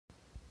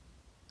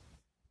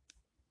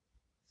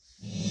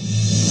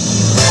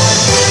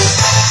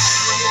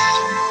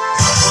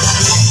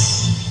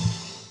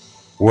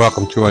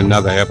Welcome to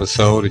another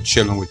episode of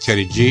Chilling with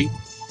Teddy G,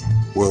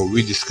 where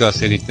we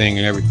discuss anything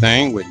and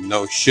everything with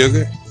no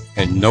sugar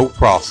and no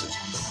frosting.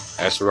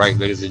 That's right,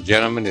 ladies and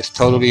gentlemen, it's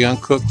totally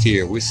uncooked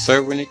here. We're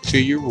serving it to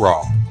you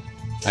raw,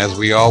 as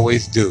we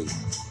always do.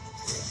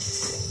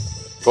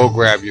 Go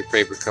grab your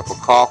favorite cup of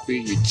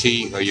coffee, your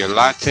tea, or your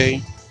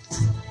latte,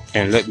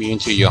 and let me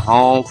into your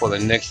home for the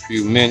next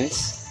few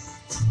minutes.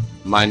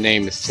 My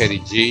name is Teddy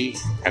G,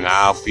 and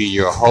I'll be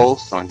your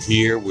host on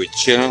here with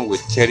Chilling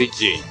with Teddy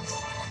G.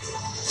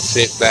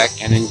 Sit back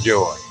and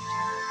enjoy.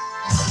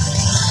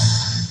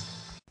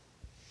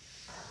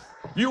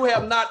 You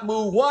have not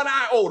moved one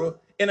iota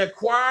in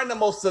acquiring the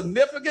most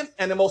significant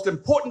and the most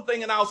important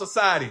thing in our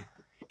society.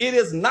 It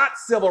is not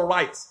civil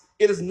rights.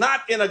 It is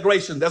not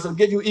integration that's going to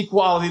give you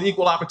equality and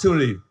equal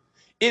opportunity.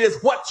 It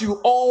is what you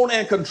own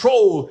and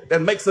control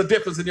that makes a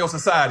difference in your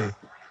society.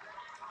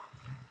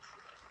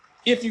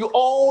 If you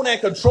own and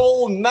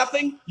control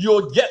nothing,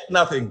 you'll get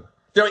nothing.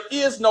 There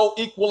is no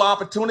equal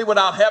opportunity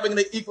without having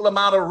the equal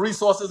amount of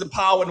resources and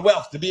power and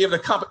wealth to be able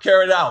to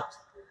carry it out.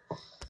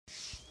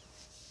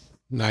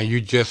 Now,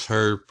 you just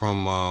heard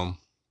from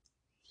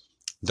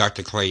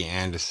Dr. Clay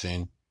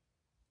Anderson,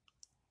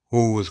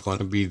 who was going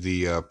to be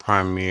the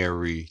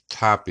primary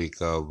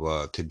topic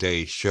of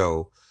today's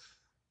show.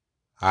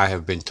 I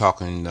have been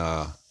talking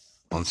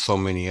on so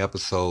many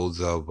episodes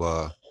of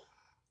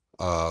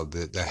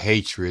the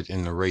hatred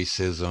and the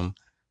racism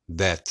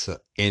that's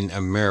in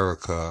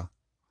America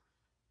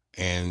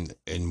and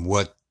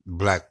what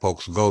black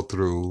folks go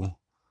through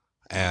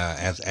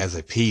as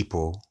a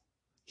people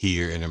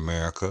here in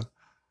America,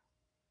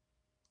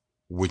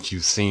 which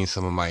you've seen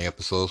some of my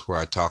episodes where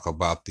I talk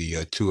about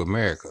the two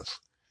Americas,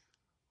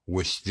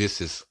 which this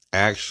is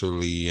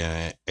actually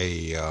an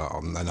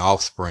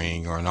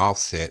offspring or an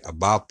offset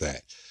about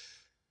that.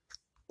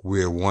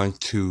 We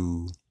want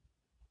to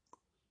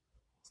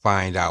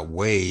find out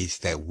ways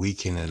that we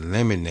can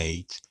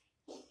eliminate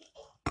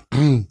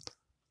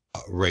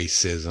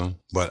racism,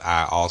 but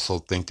I also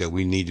think that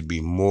we need to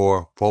be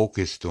more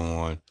focused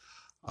on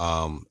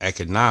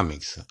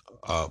economics,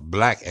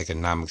 black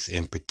economics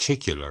in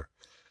particular.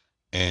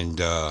 And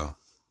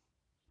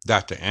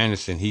Dr.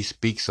 Anderson, he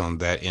speaks on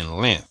that in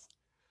length.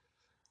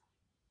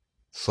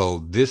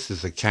 So this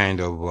is a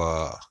kind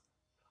of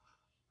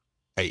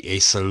a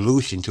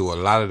solution to a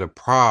lot of the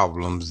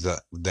problems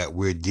that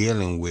we're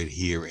dealing with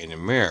here in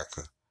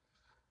America.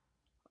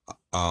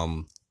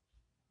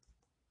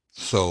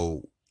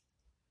 So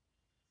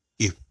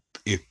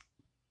if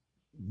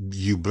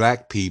you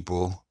black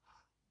people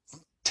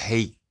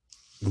take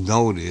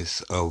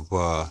notice of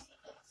a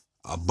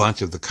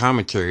bunch of the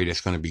commentary that's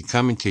going to be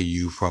coming to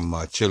you from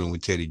Chilling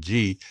with Teddy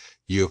G,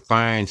 you'll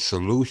find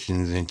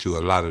solutions into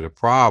a lot of the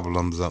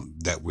problems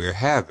that we're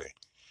having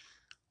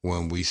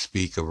when we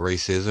speak of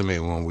racism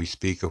and when we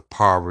speak of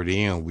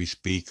poverty and we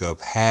speak of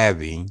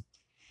having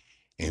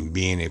and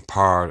being a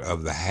part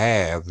of the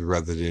haves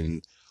rather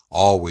than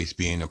always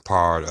being a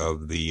part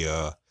of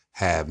the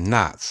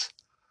have-nots.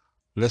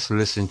 Let's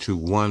listen to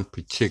one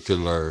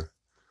particular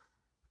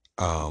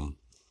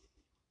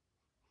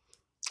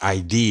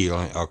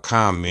idea or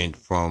comment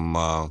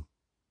from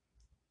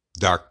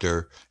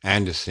Dr.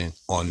 Anderson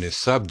on this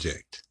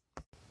subject.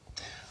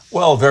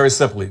 Well, very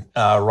simply,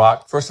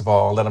 Rock, first of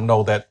all, let them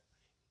know that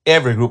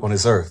every group on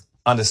this earth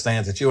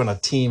understands that you're in a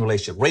team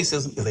relationship.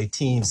 Racism is a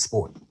team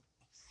sport.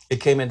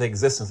 It came into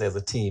existence as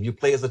a team. You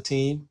play as a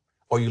team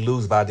or you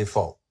lose by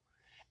default.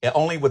 And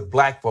only with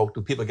black folk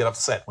do people get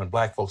upset when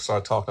black folks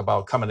start talking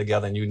about coming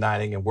together and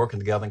uniting and working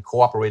together and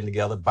cooperating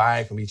together,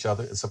 buying from each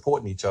other and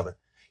supporting each other.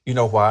 You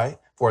know why?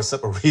 For a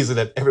simple reason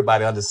that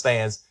everybody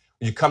understands.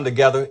 When you come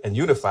together and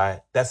unify,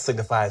 that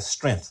signifies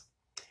strength.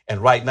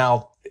 And right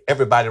now,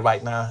 everybody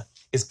right now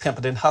is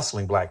pimping and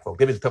hustling black folk.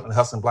 They've been pimping and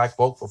hustling black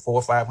folk for 400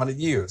 or 500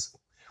 years.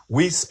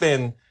 We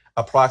spend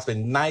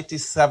approximately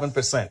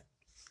 97%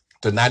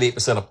 to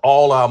 98% of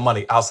all our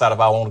money outside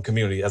of our own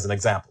community, as an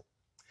example.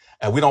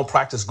 And we don't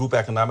practice group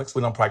economics.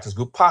 We don't practice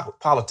group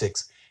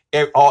politics.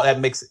 All that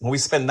makes, when we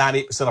spend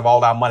 98% of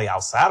all our money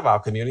outside of our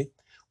community,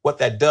 what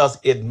that does,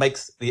 it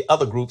makes the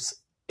other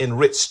groups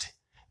enriched.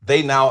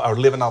 They now are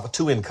living off of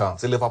two incomes.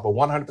 They live off of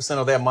 100%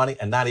 of their money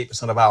and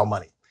 98% of our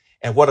money.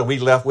 And what are we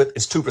left with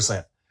is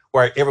 2%,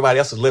 where everybody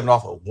else is living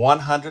off of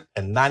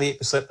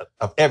 198%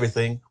 of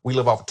everything. We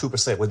live off of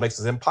 2%, which makes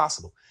it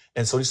impossible.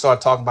 And so you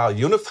start talking about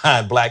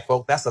unifying black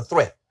folk, that's a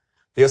threat.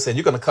 They're saying,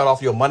 you're going to cut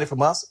off your money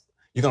from us.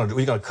 We're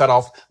going to cut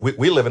off,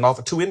 we're living off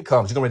of two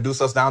incomes. You're going to reduce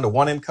us down to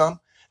one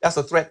income. That's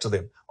a threat to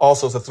them.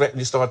 Also, it's a threat when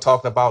you start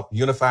talking about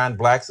unifying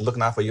blacks and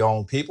looking out for your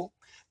own people.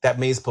 That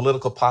means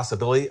political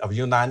possibility of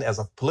uniting as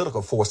a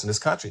political force in this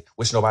country,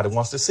 which nobody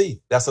wants to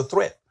see. That's a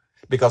threat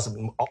because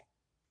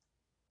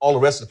all the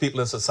rest of the people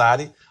in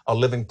society are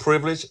living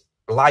privileged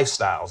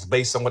lifestyles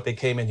based on what they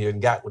came in here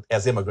and got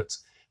as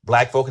immigrants.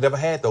 Black folk never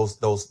had those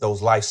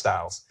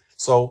lifestyles.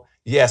 So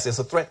yes, it's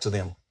a threat to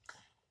them.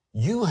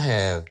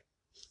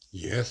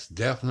 Yes,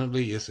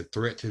 definitely, it's a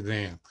threat to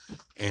them.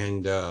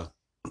 And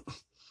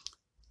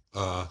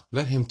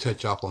let him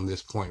touch up on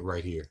this point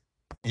right here.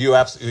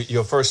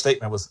 Your first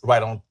statement was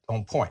right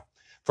on point.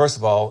 First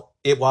of all,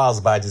 it was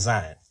by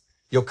design.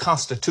 Your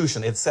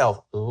Constitution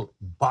itself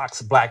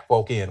boxed black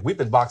folk in. We've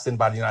been boxed in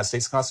by the United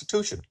States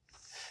Constitution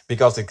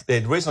because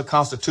the original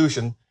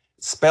Constitution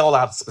spelled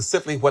out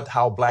specifically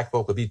how black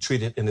folk would be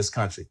treated in this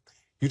country.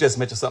 You just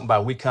mentioned something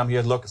about we come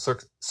here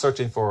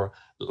searching for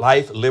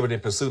life, liberty,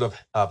 and pursuit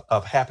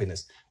of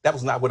happiness. That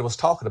was not what it was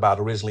talking about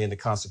originally in the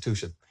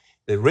Constitution.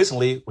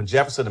 Originally, when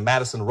Jefferson and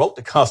Madison wrote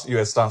the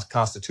U.S.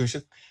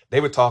 Constitution,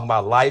 they were talking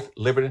about life,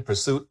 liberty, and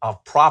pursuit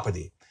of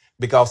property.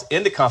 Because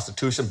in the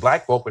Constitution,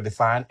 black folk were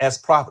defined as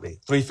property,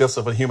 3/5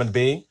 of a human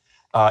being,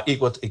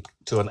 equal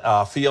to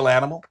a field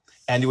animal,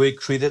 and you were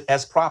treated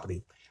as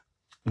property.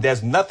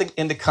 There's nothing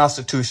in the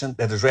Constitution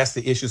that addresses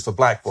the issues for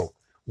black folk.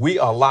 We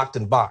are locked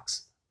and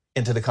boxed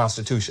into the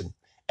Constitution.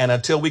 And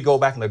until we go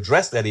back and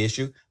address that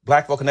issue,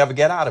 black folk can never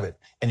get out of it.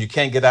 And you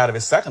can't get out of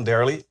it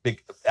secondarily,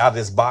 out of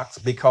this box,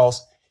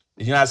 because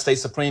the United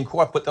States Supreme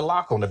Court put the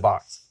lock on the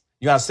box.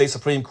 The United States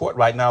Supreme Court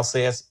right now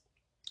says,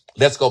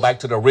 let's go back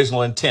to the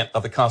original intent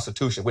of the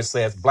Constitution, which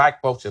says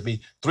black folks should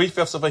be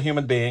 3/5 of a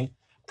human being,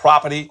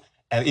 property,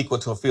 and equal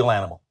to a field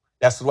animal.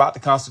 That's throughout the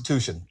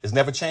Constitution. It's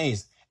never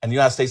changed. And the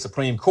United States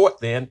Supreme Court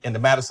then, in the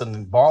Madison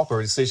and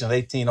Balfour decision of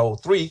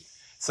 1803,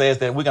 says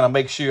that we're going to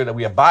make sure that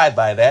we abide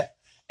by that.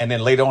 And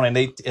then later on in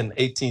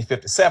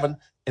 1857,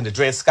 in the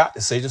Dred Scott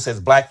decision,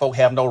 says black folk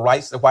have no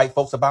rights that white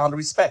folks are bound to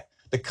respect.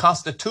 The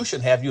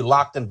Constitution have you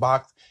locked and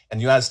boxed, and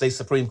the United States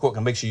Supreme Court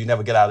can make sure you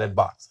never get out of that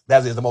box.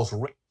 That is the most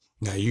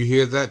Now you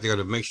hear that? They're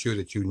going to make sure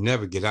that you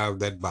never get out of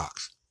that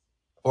box.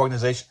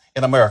 Organization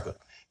in America.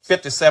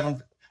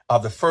 57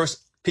 of the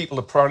first people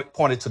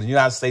appointed to the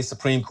United States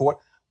Supreme Court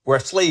were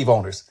slave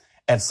owners.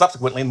 And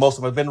subsequently, most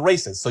of them have been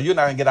racist. So you're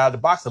not going to get out of the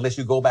box unless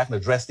you go back and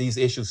address these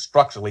issues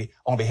structurally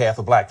on behalf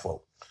of black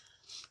folk.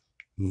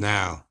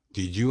 Now,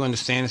 did you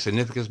understand the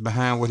significance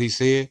behind what he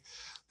said?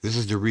 This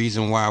is the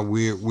reason why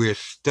we're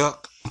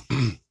stuck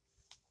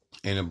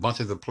in a bunch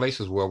of the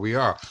places where we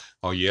are.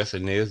 Oh yes,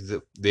 and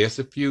there's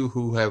a few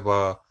who have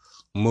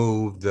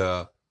moved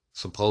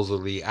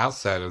supposedly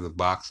outside of the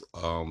box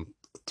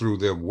through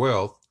their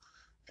wealth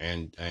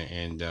and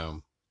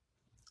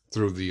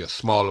through the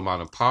small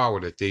amount of power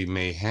that they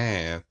may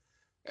have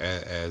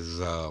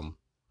as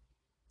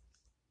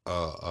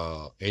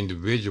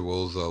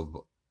individuals of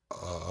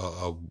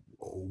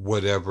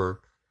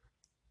whatever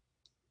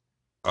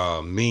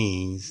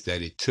means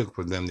that it took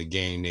for them to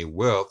gain their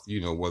wealth.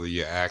 You know, whether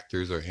you're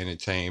actors or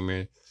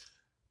entertainers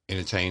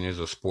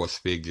or sports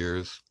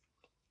figures.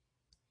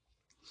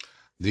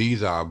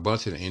 These are a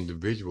bunch of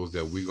individuals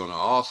that we're going to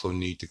also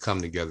need to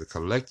come together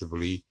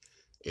collectively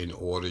in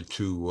order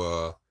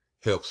to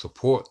help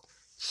support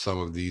some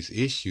of these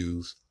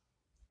issues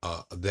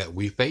that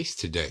we face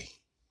today.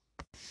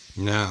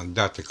 Now,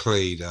 Dr.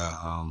 Clade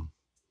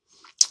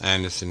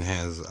Anderson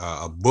has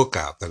a book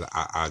out that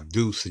I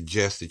do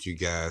suggest that you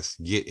guys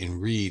get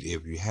and read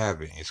if you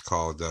haven't. It's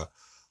called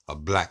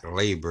Black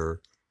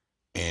Labor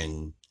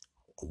and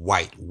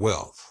White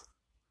Wealth.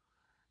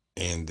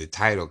 And the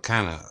title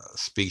kind of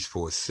speaks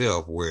for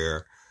itself,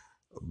 where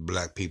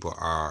black people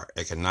are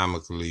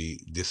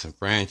economically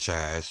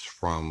disenfranchised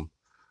from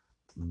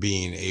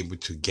being able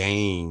to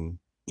gain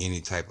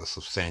any type of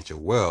substantial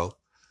wealth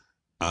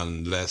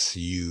unless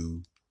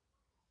you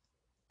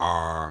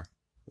are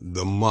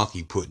the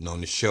monkey putting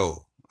on the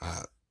show.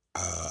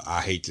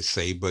 I hate to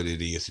say, but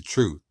it is the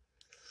truth.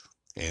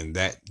 And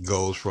that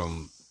goes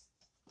from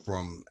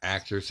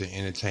actors and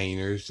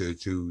entertainers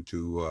to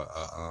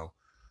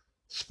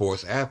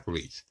sports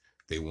athletes.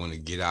 They want to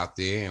get out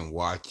there and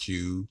watch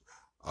you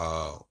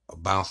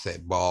bounce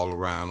that ball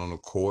around on the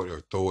court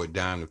or throw it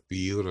down the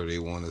field, or they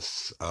want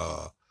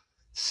to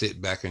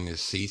sit back in their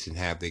seats and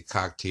have their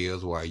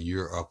cocktails while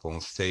you're up on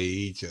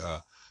stage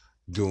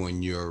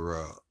doing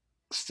your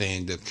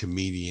stand-up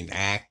comedian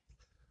act.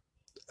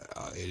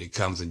 It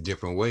comes in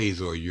different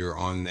ways, or you're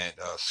on that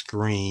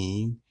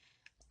screen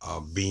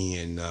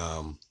being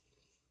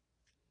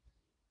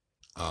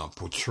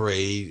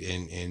portrayed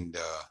in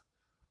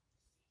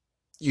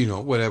you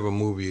know, whatever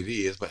movie it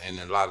is. But in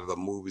a lot of the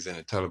movies and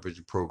the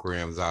television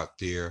programs out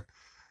there,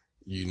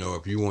 you know,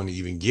 if you want to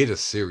even get a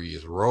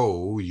serious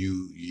role,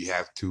 you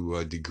have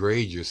to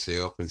degrade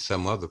yourself in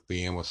some other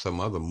film or some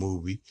other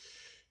movie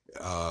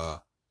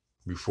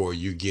before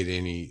you get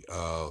any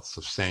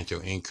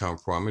substantial income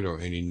from it or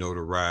any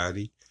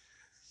notoriety.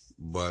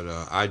 But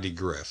I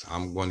digress.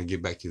 I'm going to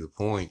get back to the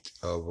point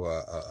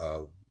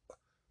of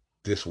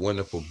this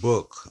wonderful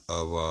book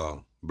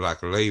of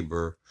Black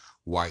Labor,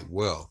 White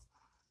Wealth,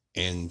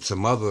 and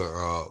some other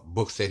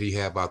books that he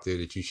have out there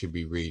that you should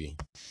be reading.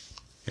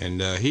 And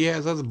he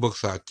has other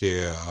books out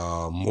there,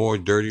 More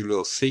Dirty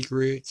Little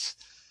Secrets.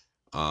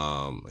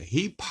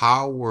 He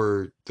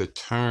powered the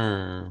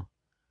term,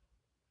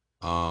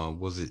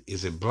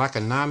 is it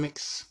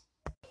Blackonomics?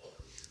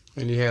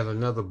 And he has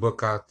another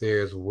book out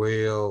there as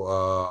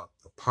well,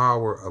 The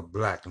Power of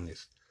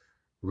Blackness,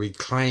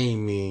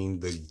 Reclaiming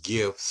the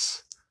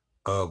Gifts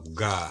of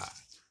God.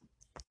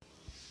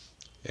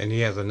 And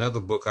he has another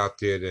book out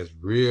there that's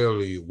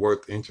really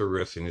worth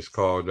interesting. It's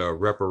called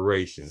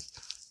Reparations,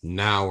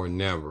 Now or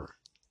Never.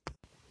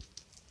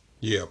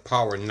 Yeah,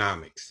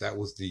 powernomics. That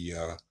was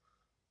the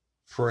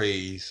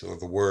phrase or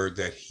the word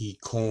that he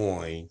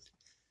coined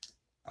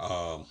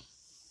um,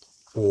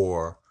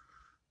 for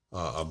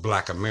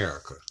Black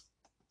America.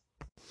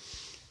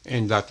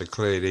 And Dr.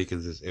 Clay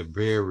Akins is a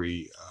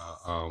very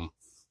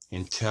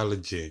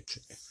intelligent,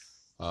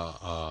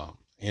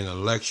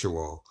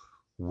 intellectual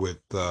with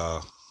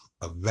a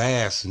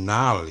vast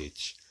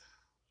knowledge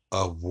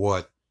of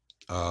what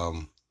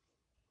um,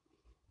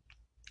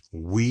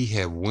 we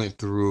have went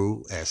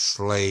through as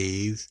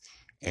slaves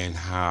and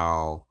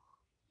how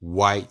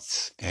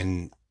whites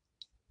and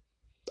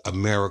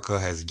America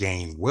has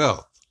gained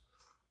wealth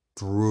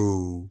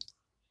through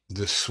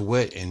the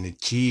sweat and the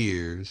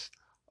tears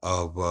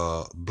of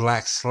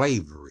black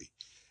slavery.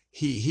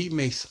 He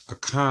makes a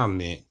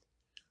comment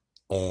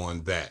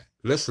on that.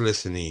 Let's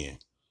listen in.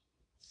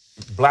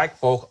 Black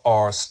folk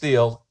are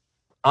still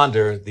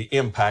under the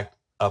impact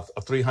of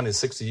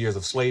 360 years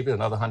of slavery and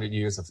another 100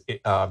 years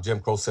of Jim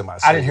Crow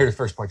semi-slavery. I didn't hear the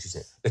first part you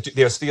said. That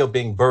they're still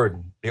being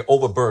burdened. They're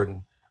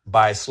overburdened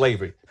by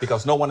slavery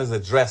because no one has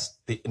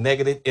addressed the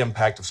negative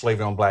impact of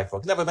slavery on black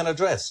folk. It's never been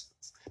addressed.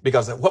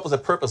 Because what was the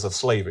purpose of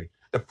slavery?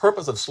 The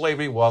purpose of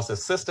slavery was to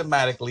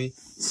systematically,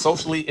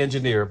 socially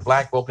engineer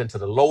black folk into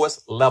the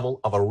lowest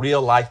level of a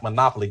real life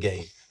monopoly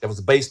game that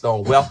was based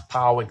on wealth,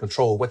 power, and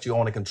control, what you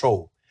own and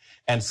control.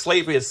 And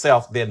slavery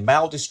itself then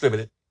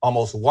maldistributed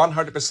almost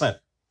 100%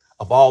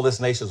 of all this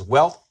nation's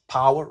wealth,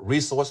 power,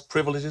 resource,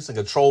 privileges, and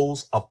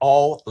controls of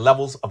all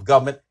levels of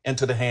government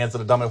into the hands of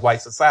the dominant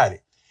white society.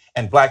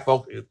 And black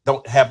folk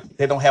don't have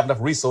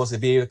enough resources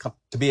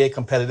to be a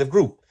competitive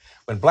group.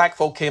 When black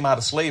folk came out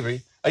of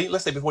slavery,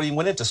 let's say before they even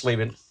went into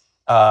slavery,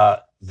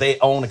 they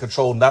owned and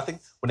controlled nothing.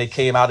 When they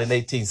came out in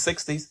the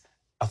 1860s,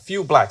 a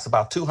few blacks,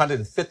 about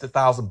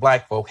 250,000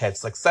 black folk, had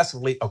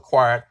successfully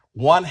acquired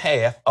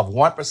 1/2 of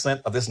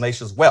 1% of this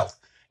nation's wealth.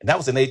 And that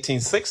was in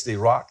 1860,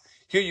 Rock.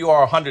 Here you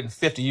are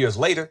 150 years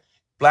later,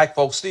 black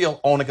folks still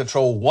own and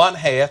control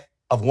 1/2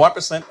 of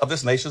 1% of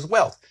this nation's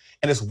wealth.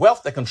 And it's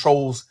wealth that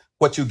controls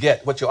what you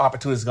get, what your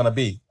opportunity is going to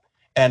be.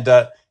 And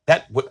that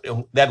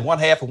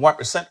 1/2 of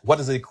 1%, what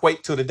does it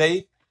equate to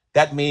today?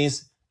 That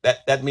means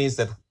that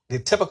the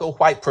typical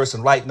white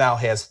person right now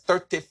has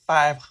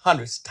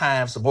 3,500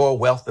 times more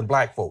wealth than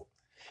black folk.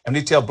 And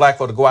they tell black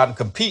folk to go out and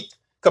compete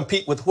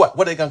with what?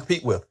 What are they going to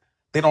compete with?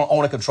 They don't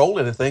own and control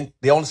anything.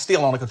 They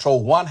still own and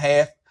control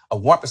 1/2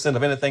 of 1%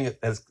 of anything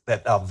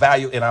that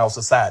value in our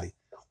society,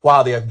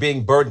 while they're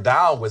being burdened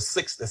down with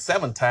 6 to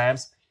 7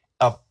 times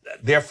of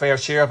their fair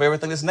share of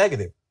everything that's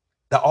negative.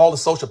 That all the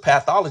social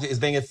pathology is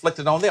being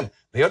inflicted on them.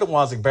 They're the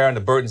ones that are bearing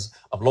the burdens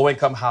of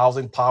low-income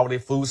housing, poverty,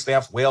 food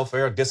stamps,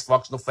 welfare,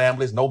 dysfunctional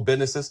families, no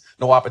businesses,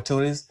 no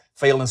opportunities,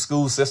 failing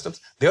school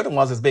systems. They're the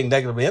ones that's being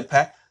negatively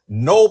impacted.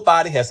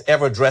 Nobody has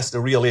ever addressed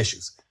the real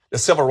issues. The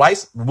civil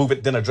rights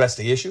movement didn't address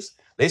the issues.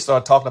 They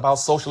started talking about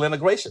social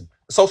integration.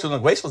 Social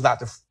integration was not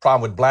the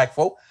problem with black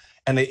folk,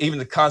 and even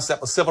the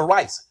concept of civil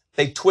rights.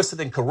 They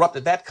twisted and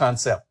corrupted that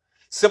concept.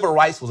 Civil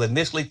rights was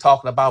initially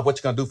talking about what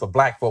you're going to do for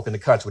black folk in the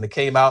country when it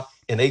came out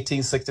in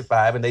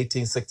 1865 and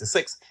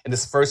 1866 in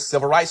its first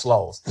civil rights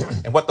laws.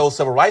 And what those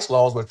civil rights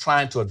laws were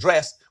trying to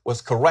address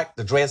was correct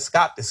the Dred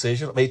Scott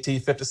decision of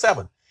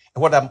 1857.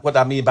 And what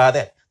I mean by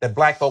that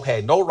black folk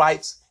had no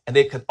rights and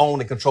they could own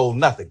and control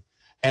nothing.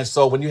 And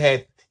so when you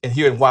had, and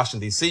here in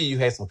Washington, D.C., you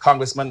had some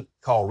congressmen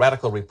called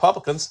radical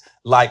Republicans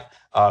like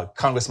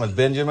Congressman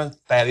Benjamin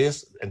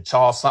Thaddeus and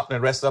Charles Sumner and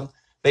the rest of them.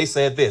 They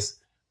said this,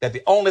 that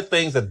the only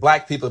things that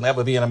black people can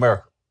ever be in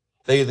America,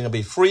 they're either going to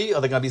be free or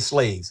they're going to be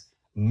slaves.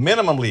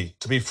 Minimally,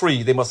 to be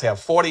free, they must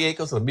have 40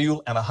 acres, a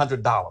mule, and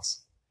 $100.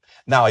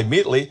 Now,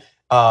 immediately,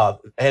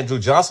 Andrew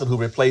Johnson, who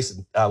replaced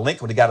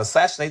Lincoln when he got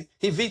assassinated,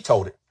 he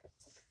vetoed it.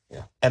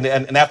 Yeah.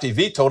 And after he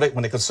vetoed it,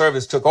 when the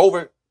conservatives took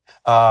over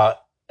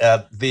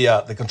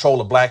the control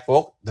of black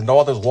folk, the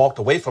Northerners walked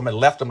away from it,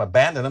 left them,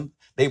 abandoned them.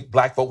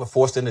 Black folk were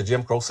forced into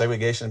Jim Crow,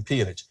 segregation, and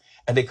peonage.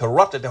 And they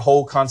corrupted the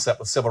whole concept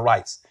of civil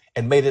rights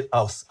and made it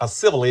a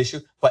civil issue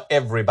for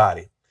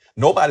everybody.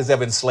 Nobody's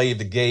ever enslaved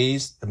the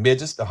gays, the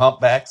midgets, the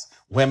humpbacks,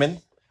 women,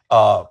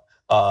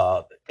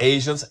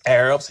 Asians,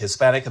 Arabs,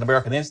 Hispanic, and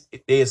American Indians.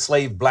 They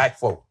enslaved black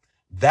folk.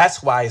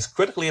 That's why it's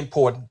critically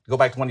important, to go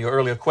back to one of your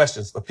earlier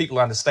questions, for people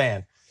to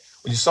understand,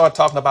 when you start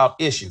talking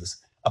about issues,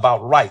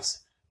 about rights,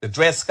 the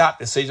Dred Scott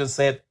decision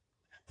said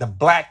the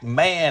black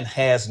man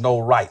has no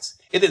rights.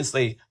 It didn't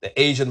say the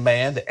Asian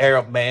man, the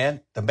Arab man,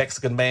 the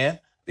Mexican man,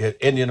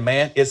 the Indian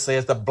man. It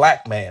says the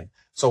black man.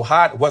 So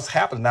what's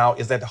happened now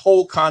is that the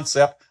whole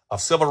concept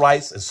of civil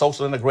rights and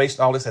social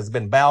integration, all this has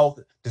been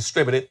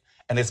mal-distributed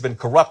and it's been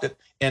corrupted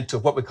into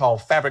what we call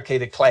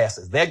fabricated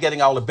classes. They're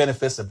getting all the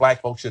benefits that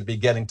black folks should be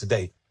getting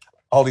today.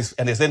 All these,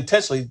 and it's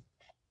intentionally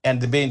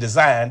and being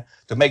designed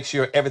to make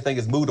sure everything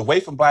is moved away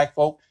from black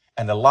folk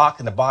and the lock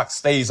and the box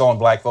stays on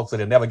black folks so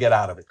they never get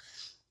out of it.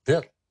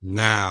 Yeah.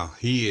 Now,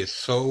 he is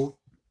so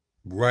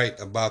right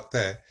about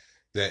that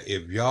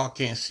if y'all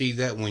can't see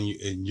that when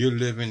you're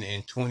living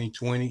in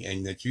 2020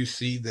 and that you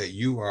see that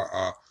you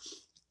are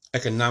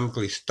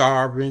economically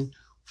starving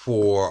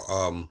for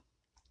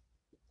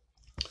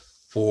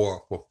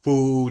for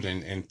food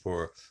and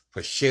for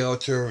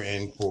shelter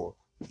and for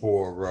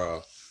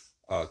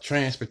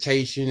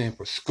transportation and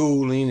for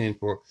schooling and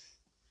for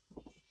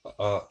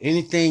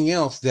anything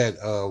else that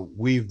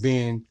we've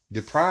been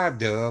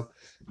deprived of,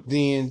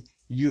 then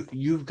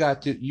you've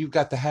got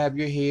to have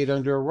your head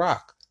under a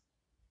rock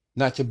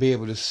not to be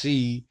able to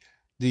see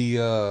the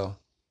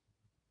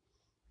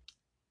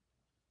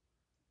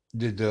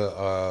the the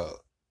uh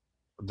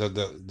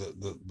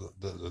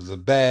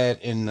the bad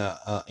and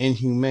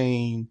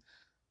inhumane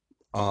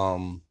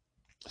um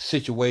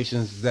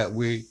situations that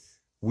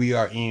we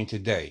are in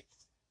today,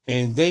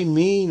 and they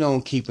mean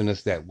on keeping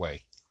us that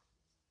way.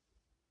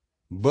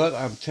 But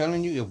I'm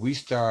telling you, if we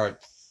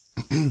start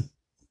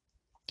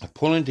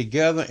pulling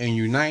together and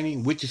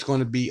uniting, which is going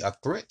to be a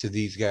threat to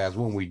these guys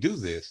when we do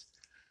this,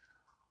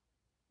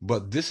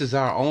 but this is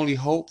our only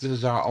hope. This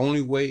is our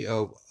only way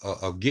of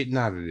getting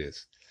out of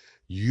this.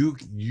 You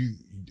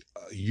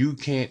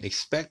can't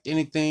expect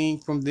anything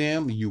from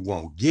them. You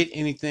won't get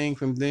anything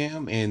from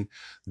them, and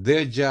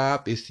their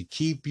job is to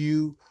keep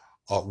you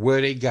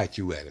where they got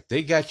you at. If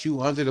they got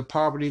you under the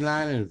poverty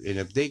line, and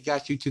if they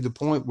got you to the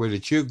point where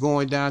that you're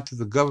going down to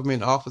the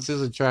government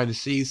offices and trying to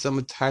see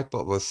some type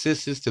of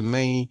assistance to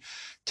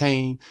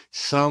maintain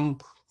some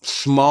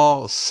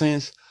small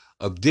sense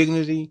of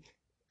dignity,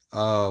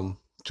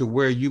 to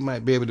where you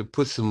might be able to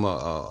put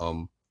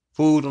some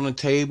food on the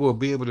table or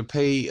be able to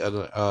pay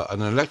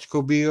an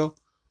electrical bill,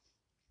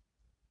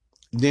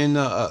 then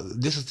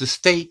this is the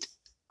state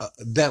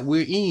that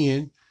we're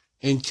in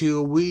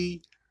until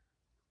we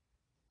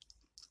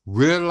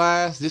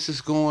realize this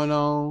is going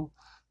on.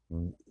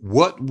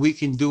 What we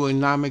can do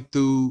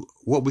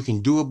what we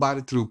can do about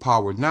it through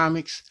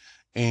Powernomics,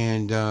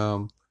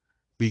 and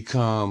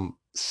become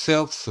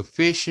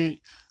self-sufficient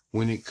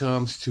when it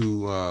comes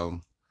to uh,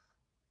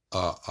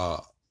 uh,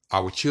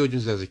 our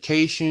children's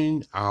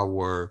education,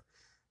 our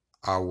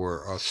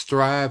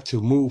strive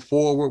to move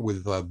forward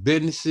with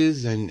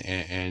businesses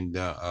and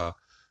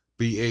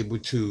be able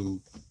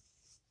to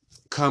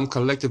come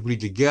collectively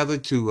together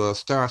to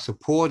start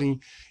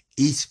supporting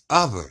each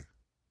other,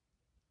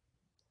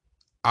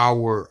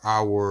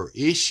 our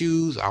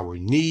issues, our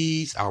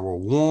needs, our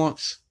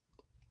wants,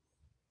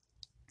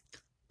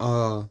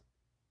 uh,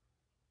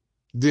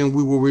 then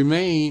we will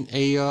remain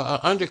a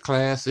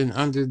underclass and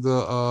under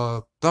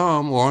the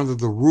thumb or under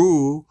the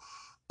rule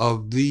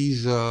of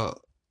these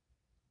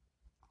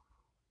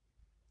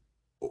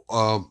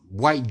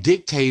white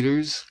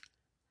dictators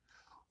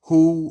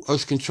who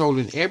is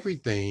controlling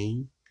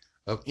everything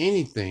of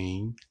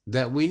anything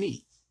that we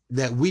need.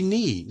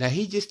 Now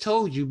he just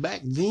told you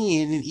back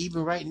then, and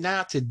even right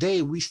now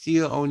today, we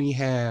still only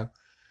have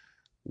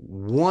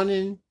one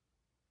in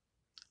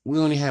we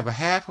only have a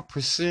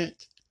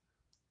 0.5%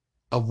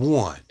 of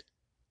one.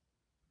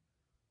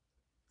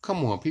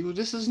 Come on, people,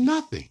 this is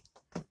nothing.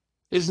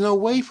 There's no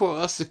way for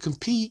us to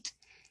compete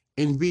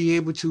and be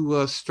able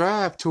to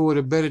strive toward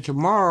a better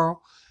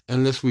tomorrow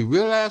unless we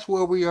realize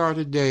where we are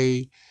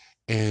today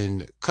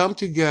and come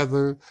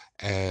together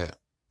as,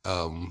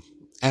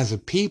 as a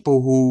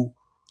people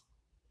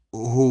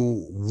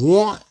who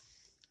want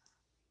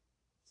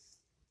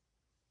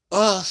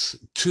us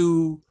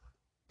to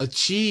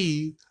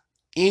achieve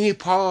any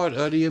part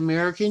of the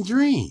American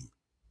dream.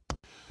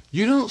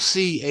 You don't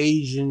see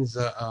Asians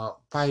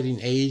fighting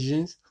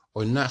Asians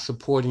or not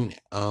supporting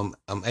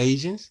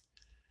Asians.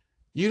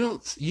 You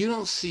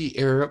don't see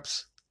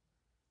Arabs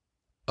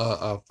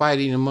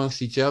fighting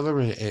amongst each other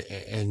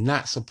and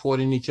not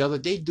supporting each other.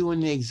 They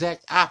doing the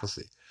exact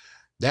opposite.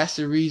 That's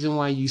the reason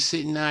why you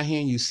sitting out here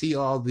and you see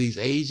all these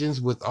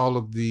Asians with all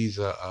of these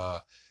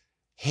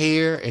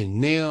hair and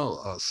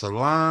nail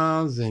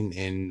salons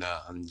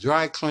and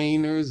dry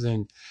cleaners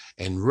and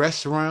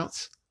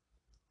restaurants,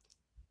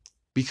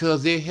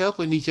 because they're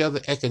helping each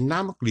other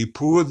economically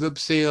pull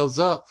themselves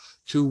up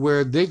to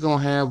where they're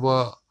gonna have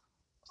a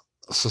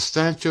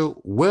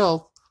substantial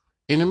wealth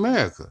in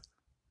America.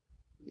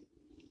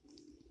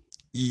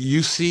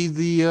 You see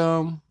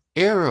the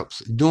Arabs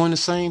doing the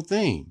same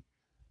thing.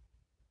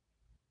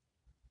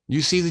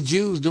 You see the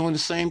Jews doing the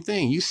same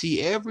thing. You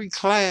see every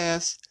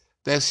class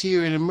that's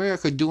here in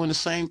America doing the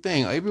same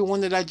thing. Everyone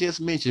that I just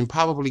mentioned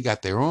probably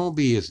got their own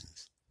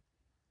business.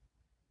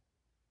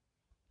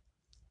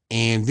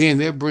 And then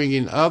they're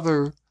bringing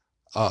other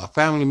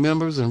family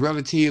members and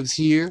relatives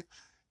here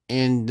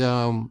and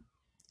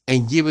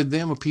giving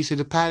them a piece of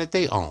the pie that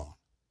they own.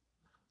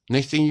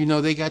 Next thing you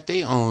know, they got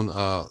their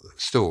own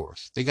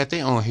stores. They got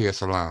their own hair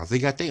salons. They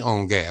got their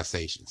own gas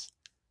stations.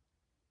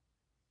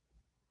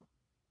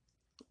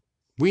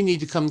 We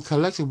need to come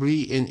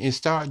collectively and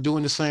start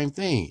doing the same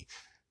thing.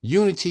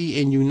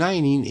 Unity and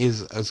uniting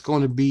is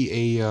going to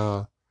be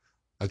a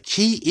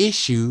key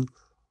issue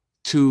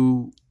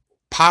to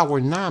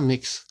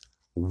Powernomics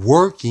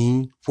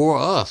working for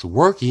us,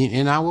 working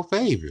in our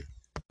favor.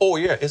 Oh,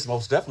 yeah, it's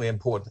most definitely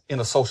important in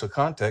a social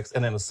context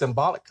and in a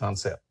symbolic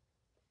concept.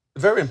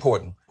 Very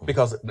important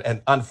because,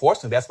 and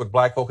unfortunately, that's what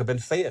Black folk have been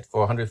fed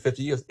for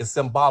 150 years. It's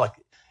symbolic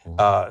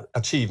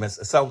achievements,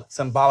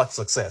 symbolic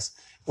success.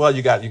 Well,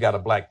 you got a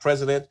black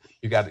president,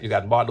 you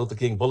got Martin Luther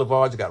King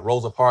Boulevard, you got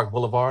Rosa Parks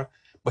Boulevard,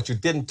 but you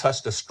didn't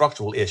touch the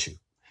structural issue.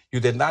 You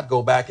did not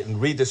go back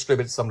and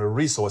redistribute some of the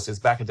resources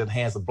back into the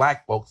hands of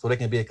black folks so they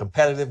can be a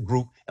competitive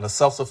group and a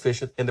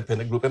self-sufficient,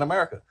 independent group in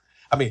America.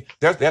 I mean,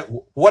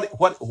 what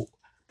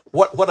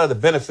are the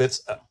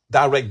benefits,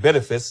 direct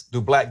benefits,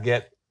 do black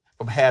get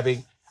from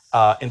having,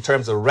 in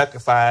terms of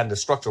rectifying the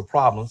structural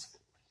problems,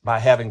 by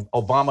having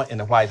Obama in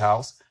the White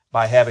House,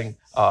 by having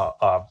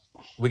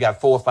we got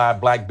 4 or 5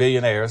 black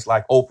billionaires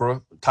like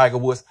Oprah, Tiger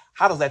Woods.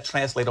 How does that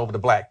translate over to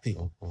black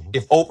people?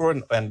 If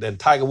Oprah and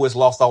Tiger Woods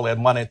lost all their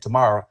money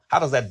tomorrow, how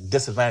does that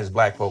disadvantage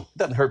black folk? It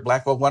doesn't hurt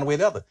black folk one way or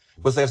the other,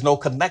 because there's no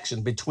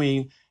connection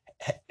between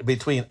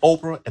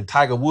Oprah and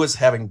Tiger Woods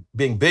having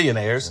being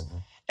billionaires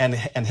and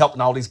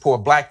helping all these poor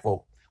black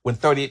folk, when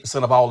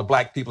 38% of all the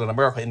black people in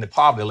America are in the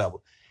poverty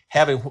level.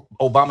 Having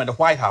Obama in the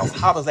White House,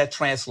 how does that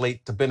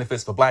translate to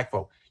benefits for black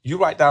folk? You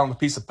write down on a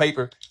piece of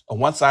paper, on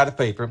one side of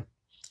paper,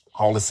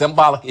 all the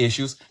symbolic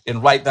issues,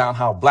 and write down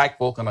how black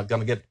folk are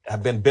going to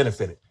have been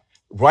benefited.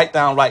 Write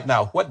down right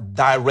now what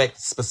direct,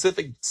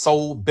 specific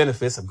sole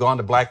benefits have gone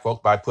to black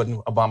folk by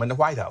putting Obama in the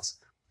White House.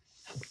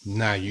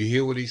 Now you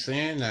hear what he's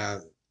saying.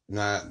 Now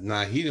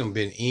he done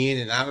been in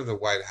and out of the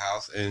White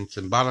House, and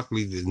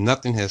symbolically,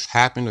 nothing has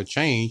happened or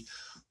changed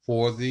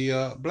for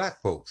the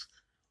black folks.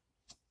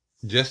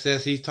 Just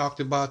as he talked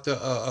about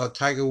the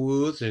Tiger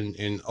Woods and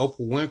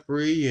Oprah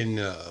Winfrey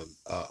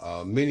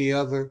and many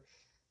other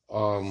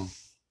um,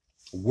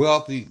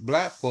 wealthy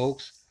black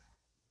folks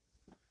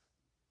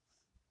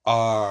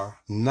are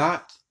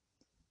not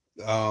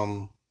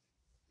um,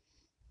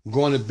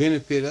 going to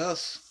benefit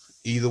us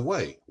either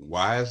way.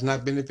 Why is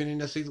not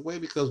benefiting us either way?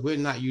 Because we're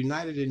not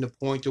united in the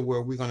point to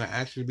where we're going to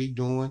actually be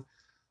doing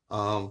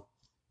um,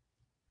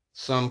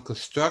 some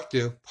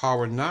constructive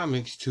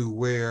powernomics, to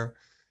where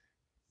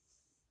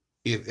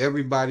if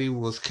everybody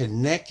was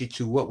connected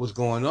to what was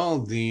going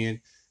on,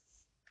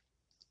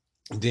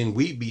 then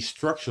we'd be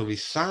structurally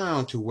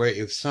sound, to where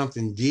if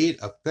something did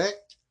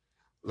affect,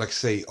 like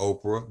say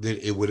Oprah, then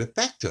it would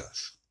affect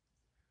us.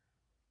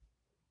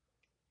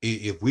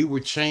 If we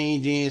were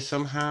chained in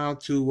somehow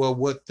to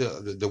what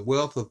the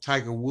wealth of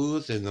Tiger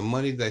Woods and the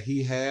money that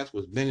he has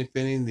was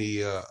benefiting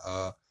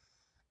the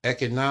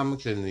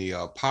economics and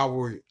the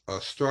power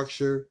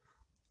structure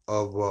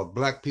of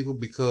black people,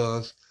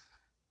 because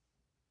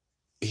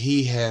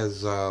he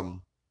has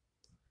um,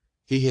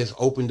 he has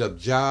opened up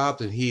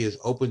jobs and he has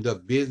opened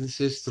up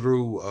businesses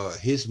through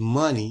his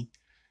money,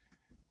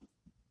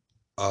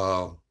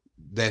 uh,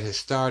 that has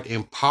started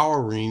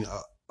empowering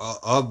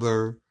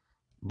other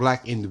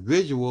black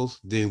individuals,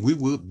 then we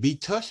would be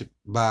touched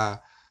by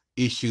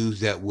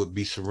issues that would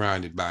be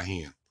surrounded by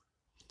him.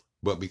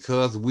 But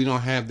because we don't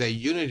have that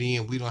unity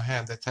and we don't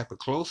have that type of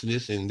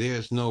closeness, and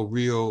there's no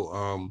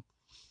real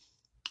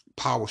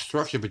power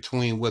structure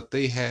between what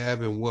they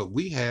have and what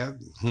we have,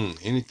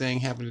 anything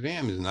happen to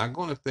them is not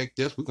going to affect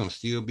us. We're going to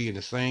still be in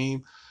the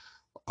same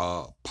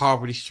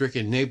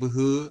poverty-stricken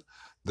neighborhood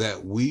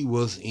that we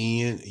was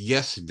in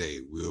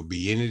yesterday. We'll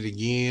be in it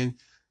again.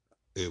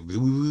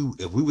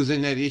 If we was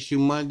in that issue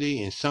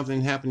Monday and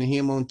something happened to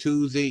him on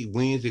Tuesday,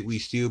 Wednesday, we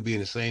still be in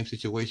the same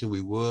situation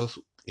we was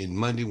in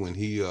Monday when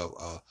he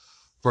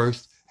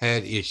first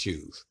had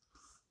issues.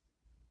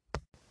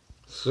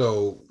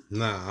 So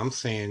now I'm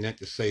saying that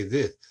to say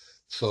this.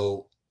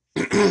 So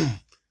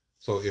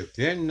so if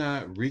they're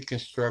not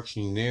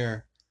reconstructing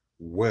their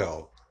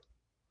wealth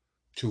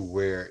to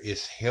where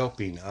it's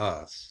helping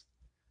us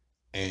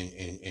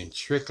and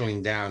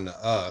trickling down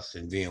to us,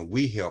 and then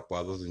we help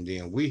others, and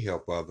then we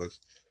help others,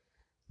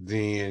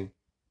 then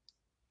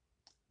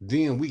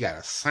we got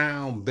a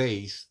sound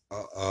base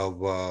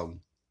of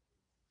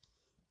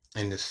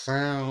and the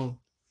sound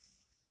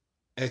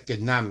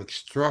economic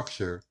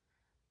structure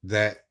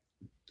that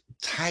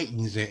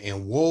tightens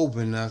and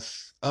woven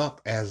us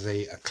up as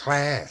a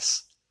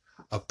class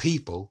of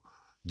people,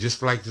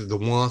 just like the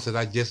ones that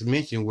I just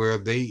mentioned, where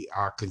they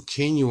are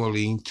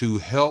continually to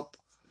help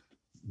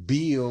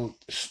build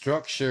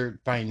structured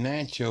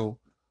financial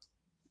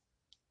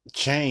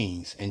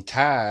chains and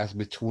ties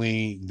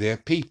between their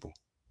people.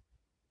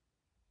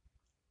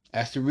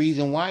 That's the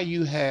reason why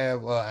you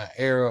have an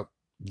Arab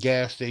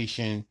gas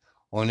station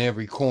on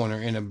every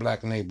corner in a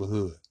black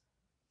neighborhood.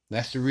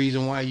 That's the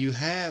reason why you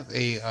have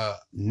a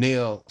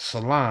nail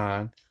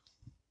salon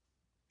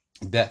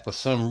that, for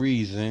some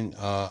reason,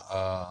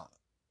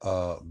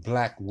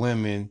 black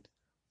women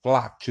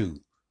flock to,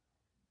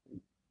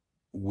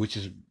 which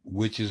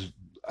is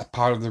a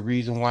part of the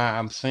reason why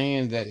I'm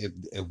saying that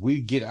if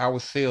we get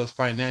ourselves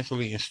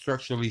financially and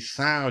structurally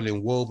sound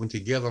and woven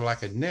together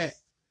like a net,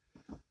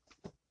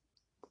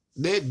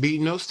 there'd be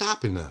no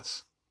stopping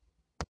us.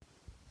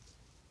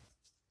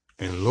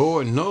 And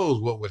Lord knows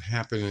what would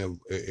happen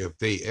if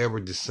they ever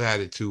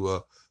decided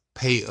to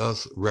pay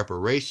us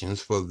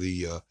reparations for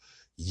the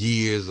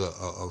years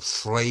of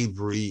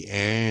slavery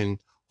and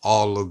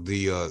all of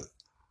the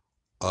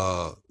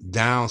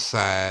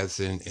downsides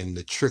and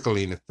the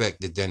trickling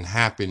effect that then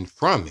happened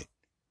from it.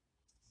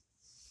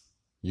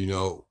 You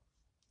know,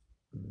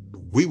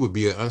 we would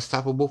be an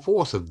unstoppable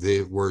force if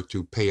they were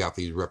to pay out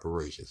these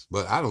reparations.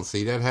 But I don't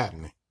see that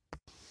happening.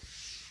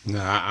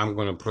 Now, I'm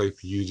going to play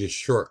for you this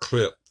short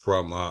clip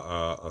from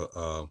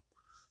a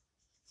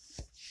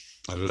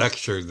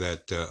lecture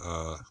that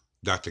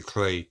Dr.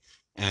 Clay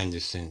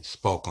Anderson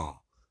spoke on.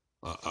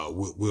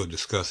 We'll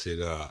discuss it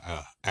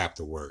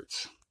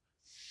afterwards.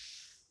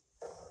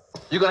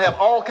 You're gonna have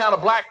all kind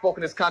of black folk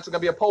in this country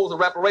gonna be opposed to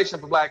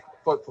reparation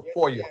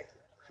for you.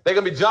 They're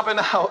gonna be jumping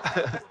out.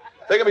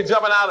 They're gonna be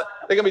jumping out.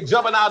 They're gonna be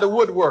jumping out of the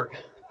woodwork.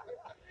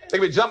 They're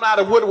gonna be jumping out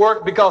of the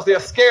woodwork because they're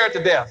scared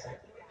to death.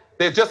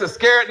 They're just as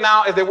scared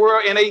now as they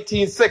were in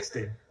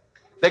 1860.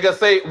 They're gonna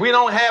say we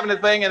don't have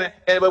anything, and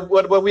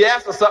when we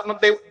ask for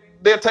something,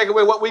 they'll take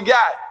away what we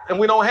got, and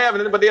we don't have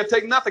anything, but they'll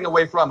take nothing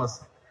away from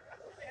us.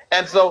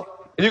 And so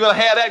you're going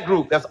to have that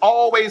group that's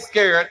always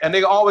scared, and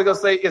they're always going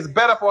to say it's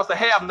better for us to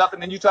have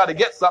nothing than you try to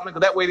get something,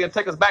 because that way they'll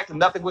take us back to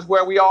nothing, which is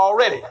where we are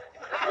already.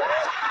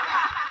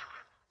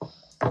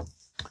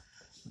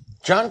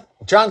 John,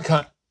 now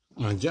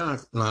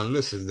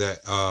listen, that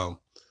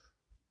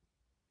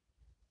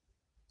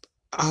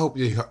I hope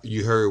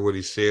you heard what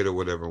he said or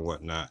whatever and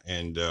whatnot,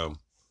 and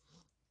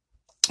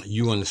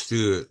you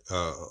understood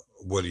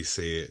what he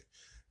said.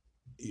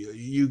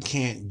 You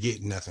can't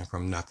get nothing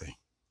from nothing.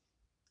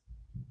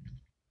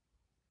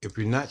 If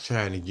you're not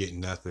trying to get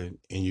nothing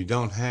and you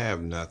don't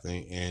have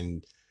nothing,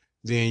 and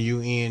then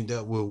you end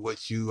up with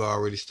what you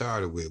already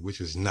started with, which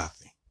was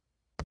nothing.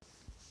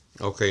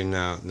 Okay,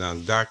 now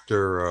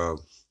Dr.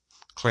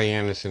 Clay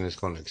Anderson is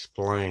going to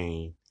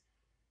explain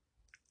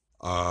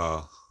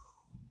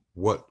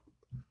what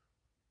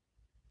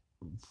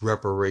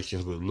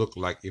reparations would look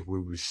like if we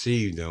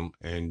received them,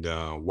 and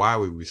why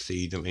we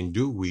received them, and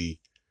do we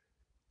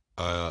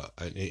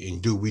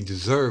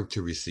deserve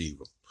to receive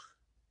them?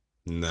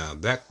 Now,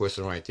 that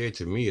question right there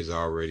to me is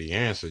already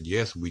answered.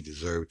 Yes, we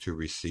deserve to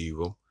receive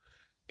them.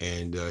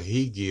 And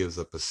he gives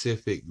a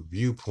specific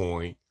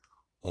viewpoint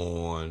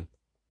on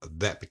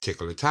that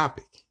particular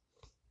topic.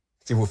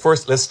 See, well,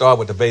 first, let's start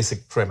with the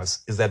basic premise,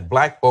 is that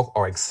black folk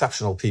are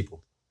exceptional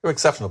people. They're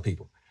exceptional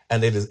people.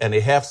 And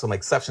they have some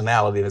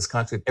exceptionality in this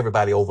country that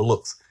everybody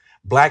overlooks.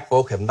 Black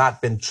folk have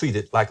not been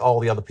treated like all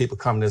the other people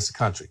coming to this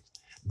country.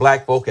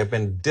 Black folk have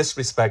been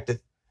disrespected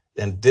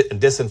and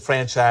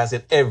disenfranchised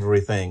in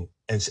everything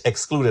and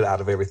excluded out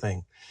of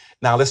everything.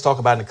 Now, let's talk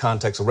about it in the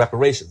context of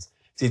reparations.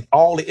 See,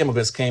 all the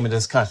immigrants came into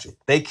this country.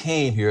 They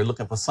came here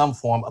looking for some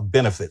form of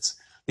benefits.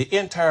 The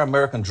entire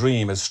American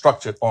dream is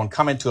structured on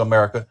coming to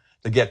America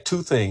to get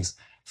two things: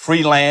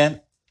 free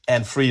land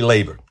and free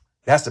labor.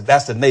 That's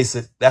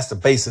the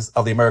basis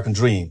of the American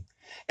dream.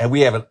 And we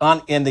have an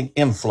unending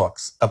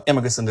influx of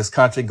immigrants in this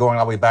country going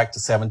all the way back to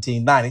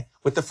 1790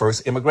 with the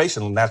first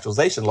immigration and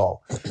naturalization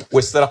law,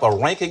 which set up a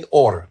ranking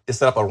order. It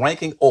set up a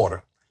ranking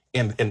order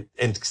in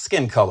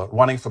skin color,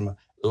 running from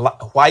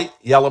white,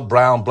 yellow,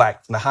 brown,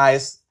 black, from the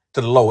highest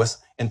to the lowest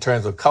in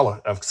terms of color,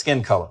 of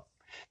skin color.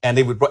 And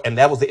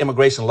that was the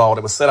immigration law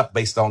that was set up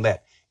based on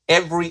that.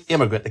 Every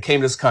immigrant that came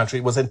to this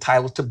country was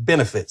entitled to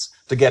benefits,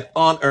 to get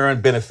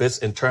unearned benefits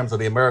in terms of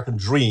the American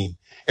dream.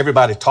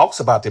 Everybody talks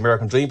about the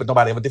American dream, but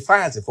nobody ever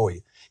defines it for you.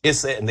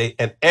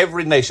 And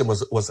every nation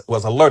was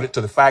alerted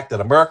to the fact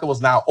that America was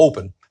now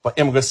open for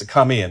immigrants to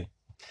come in.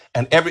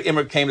 And every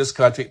immigrant came to this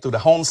country through the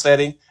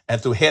homesteading and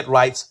through head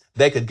rights.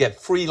 They could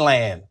get free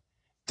land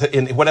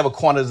in whatever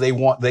quantity they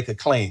want, they could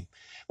claim.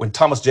 When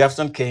Thomas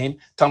Jefferson came,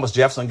 Thomas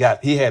Jefferson got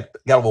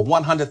over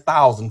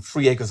 100,000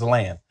 free acres of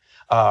land.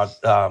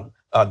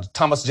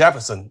 Thomas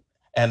Jefferson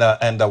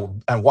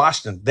and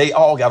Washington, they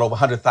all got over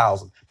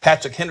 100,000.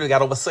 Patrick Henry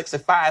got over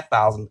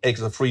 65,000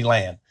 acres of free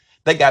land.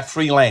 They got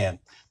free land.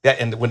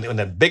 And when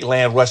the big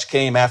land rush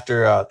came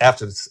after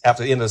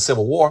the end of the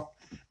Civil War,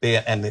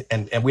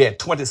 and we had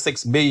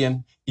 26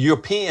 million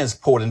Europeans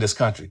poured in this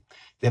country.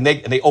 And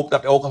they opened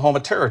up the Oklahoma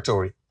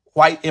Territory.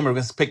 White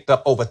immigrants picked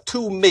up over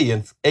 2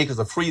 million acres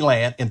of free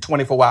land in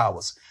 24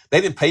 hours. They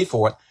didn't pay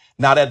for it.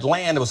 Now that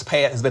land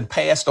has been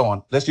passed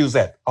on. Let's use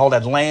that. All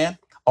that land,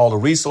 all the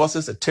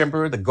resources, the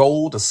timber, the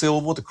gold, the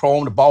silver, the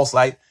chrome, the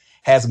bauxite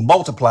has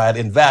multiplied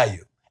in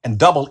value and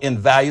doubled in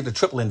value to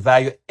triple in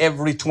value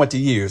every 20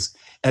 years.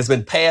 And has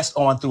been passed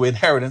on through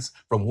inheritance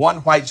from one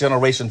white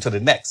generation to the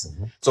next.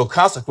 Mm-hmm. So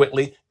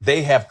consequently,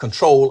 they have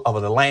control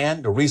over the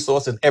land, the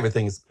resource, and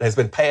everything has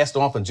been passed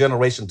on from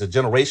generation to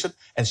generation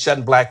and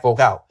shutting black folk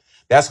out.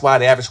 That's why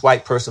the average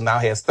white person now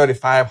has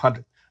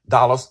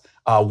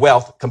 $3,500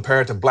 wealth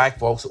compared to black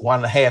folks at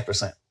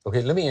 1.5%.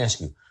 Okay, let me ask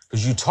you,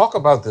 because you talk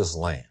about this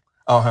land,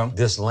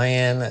 this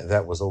land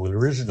that was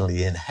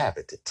originally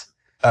inhabited.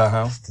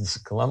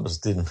 Columbus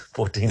didn't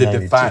 1492.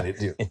 Didn't define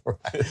it.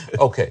 Right.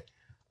 Okay.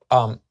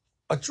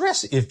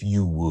 Address, if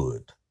you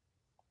would,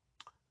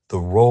 the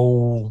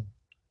role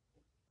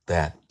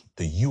that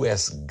the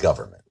U.S.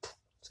 government,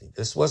 see,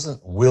 this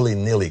wasn't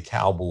willy-nilly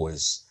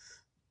cowboys,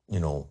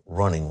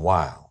 running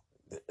wild.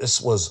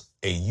 This was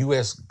a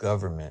U.S.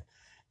 government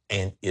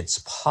and its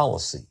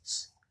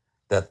policies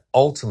that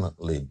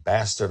ultimately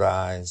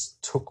bastardized,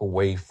 took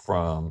away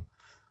from,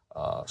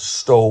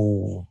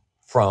 stole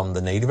from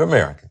the Native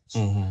Americans,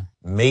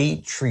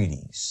 made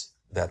treaties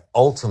that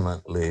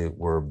ultimately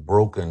were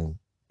broken,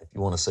 if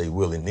you want to say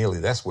willy-nilly.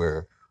 That's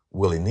where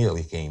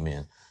willy-nilly came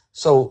in.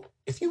 So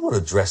if you would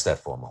address that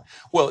for a moment.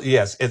 Well,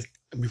 yes.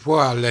 Before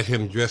I let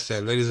him address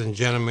that, ladies and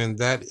gentlemen,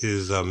 that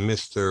is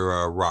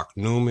Mr. Rock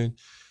Newman.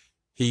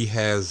 He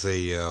has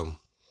a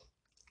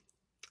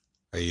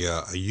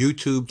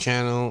YouTube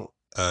channel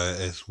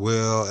as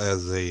well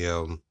as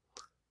a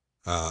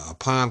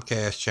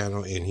Palmcast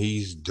channel, and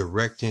he's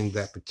directing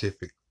that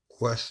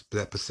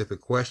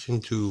specific question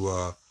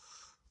to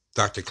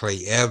Dr.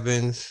 Clay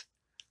Evans,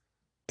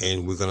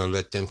 and we're going to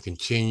let them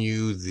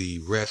continue the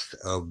rest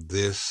of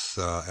this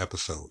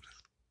episode.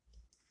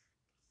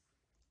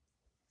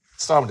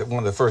 Started with one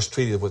of the first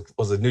treaties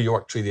was the New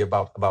York Treaty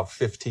about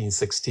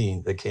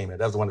 1516 that came in.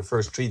 That was one of the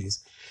first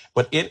treaties.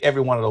 But in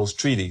every one of those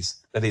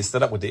treaties that they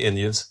set up with the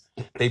Indians,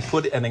 they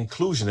put an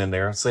inclusion in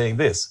there saying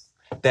this,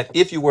 that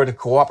if you were to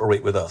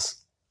cooperate with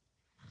us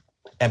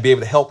and be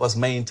able to help us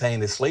maintain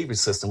the slavery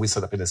system we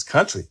set up in this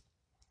country,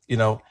 you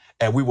know,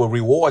 and we will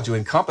reward you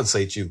and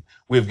compensate you.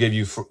 We'll give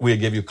you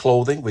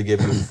clothing, we'll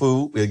give you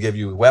food, we'll give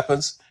you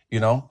weapons, you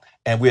know,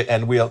 and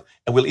we'll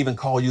even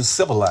call you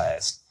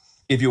civilized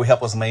if you will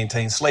help us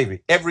maintain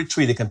slavery. Every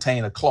treaty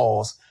contained a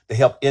clause to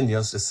help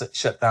Indians to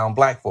shut down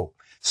black folk.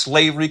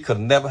 Slavery could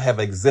never have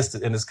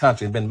existed in this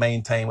country and been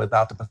maintained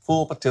without the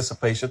full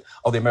participation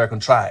of the American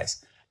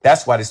tribes.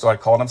 That's why they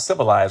started calling them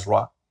civilized,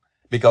 Rock,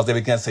 because they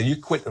began to say, you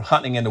quit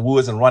hunting in the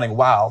woods and running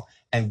wild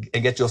and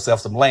get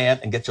yourself some land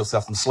and get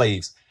yourself some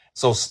slaves.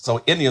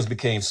 So Indians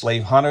became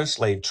slave hunters,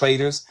 slave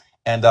traders,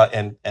 and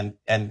in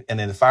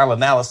the final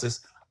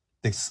analysis,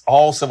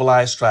 all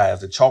civilized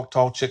tribes, the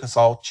Choctaw,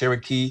 Chickasaw,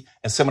 Cherokee,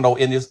 and Seminole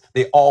Indians,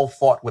 they all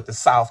fought with the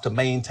South to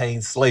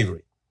maintain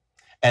slavery.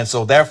 And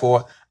so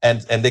therefore,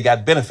 and they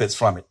got benefits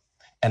from it.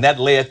 And that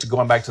led to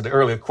going back to the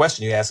earlier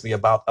question you asked me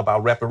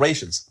about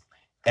reparations.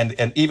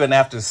 And even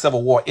after the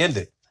Civil War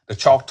ended, the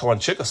Choctaw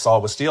and Chickasaw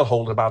were still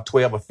holding about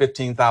 12 or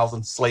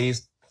 15,000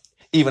 slaves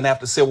even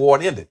after the Civil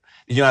War ended.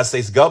 The United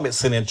States government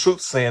sent in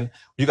troops saying,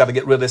 you got to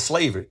get rid of this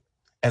slavery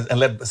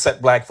and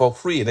set black folk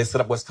free. And they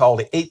set up what's called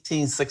the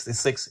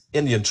 1866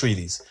 Indian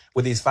Treaties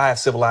with these 5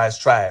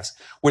 civilized tribes,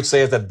 which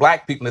says that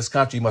black people in this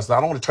country must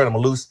not only turn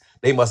them loose,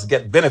 they must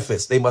get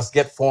benefits. They must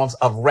get forms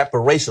of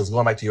reparations.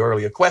 Going back to your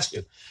earlier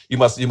question, you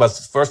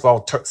must first of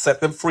all set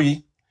them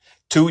free.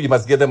 2, you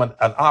must give them an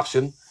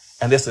option.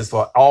 And this is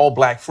for all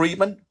black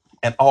freedmen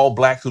and all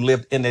blacks who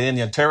lived in the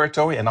Indian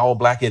territory and all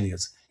black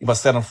Indians. You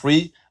must set them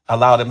free,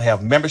 allow them to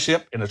have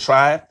membership in the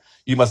tribe.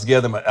 You must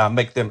give them,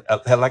 let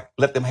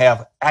them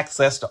have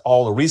access to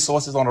all the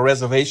resources on the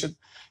reservation.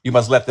 You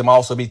must let them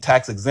also be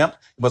tax exempt.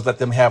 You must let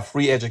them have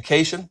free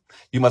education.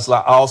 You must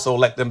also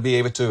let them be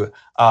able to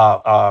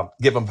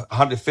give them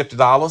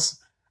 $150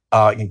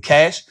 in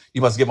cash.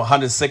 You must give them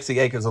 160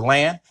 acres of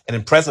land. And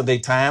in present day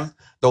time,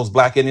 those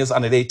black Indians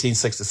under the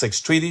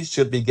 1866 treaties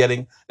should be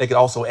getting, they could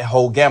also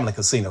hold gambling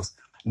casinos.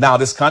 Now,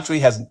 this country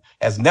has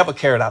never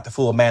carried out the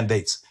full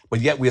mandates, but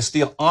yet we're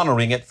still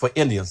honoring it for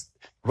Indians.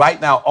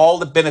 Right now, all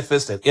the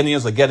benefits that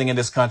Indians are getting in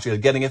this country are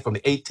getting it from the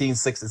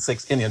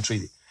 1866 Indian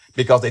Treaty,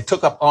 because they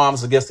took up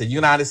arms against the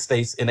United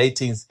States in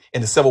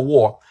the Civil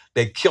War.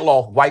 They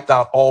wiped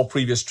out all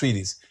previous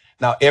treaties.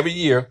 Now, every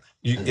year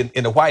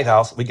in the White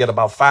House, we get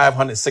about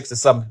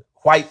 560-some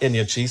white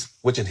Indian chiefs,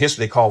 which in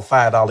history they call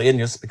 $5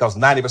 Indians, because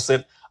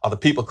 90% of the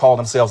people call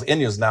themselves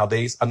Indians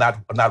nowadays are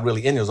not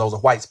really Indians. Those are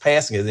whites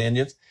passing as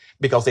Indians,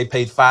 because they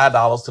paid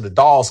 $5 to the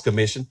Dawes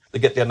Commission to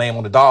get their name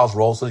on the Dawes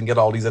roll so they can get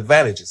all these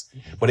advantages.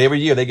 But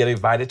every year they get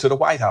invited to the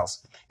White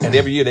House. And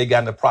every year they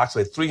got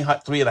approximately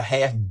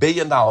 $3.5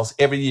 billion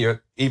every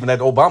year, even that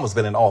Obama's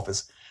been in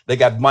office. They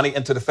got money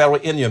into the Federal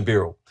Indian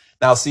Bureau.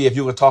 Now, see, if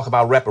you were to talk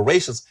about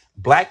reparations,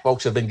 black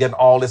folks have been getting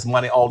all this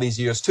money all these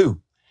years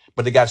too.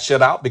 But they got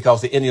shut out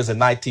because the Indians in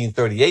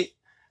 1938,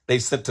 they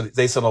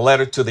sent a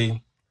letter to the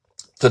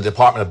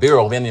Department of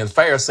Bureau of Indian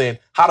Affairs saying,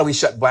 how do we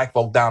shut black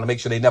folk down to make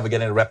sure they never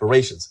get any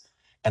reparations?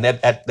 And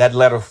that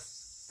letter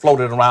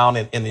floated around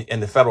in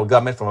the federal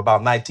government from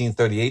about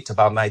 1938 to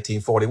about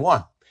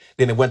 1941.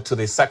 Then it went to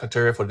the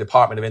Secretary for the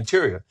Department of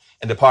Interior.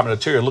 And the Department of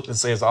Interior looked and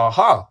says,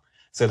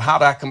 said, how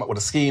do I come up with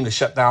a scheme to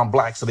shut down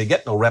blacks so they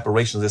get no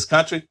reparations in this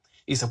country?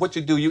 He said, what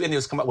you do, you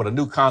Indians come up with a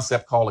new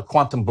concept called a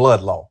quantum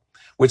blood law,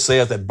 which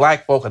says that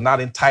black folk are not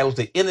entitled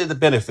to any of the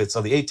benefits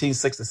of the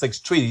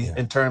 1866 treaty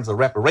in terms of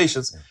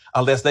reparations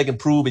unless they can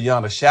prove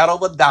beyond a shadow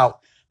of a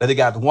doubt that they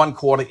got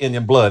 1/4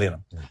 Indian blood in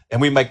them. And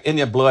we make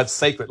Indian blood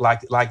sacred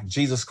like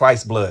Jesus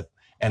Christ's blood.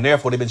 And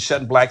therefore, they've been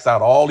shutting blacks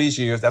out all these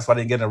years. That's why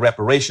they didn't get any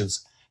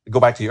reparations, to go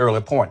back to your earlier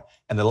point.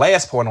 And the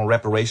last point on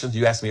reparations,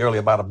 you asked me earlier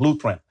about a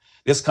blueprint.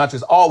 This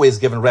country's always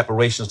given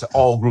reparations to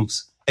all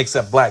groups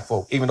except black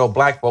folk, even though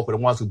black folk were the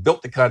ones who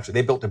built the country.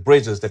 They built the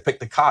bridges, they picked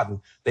the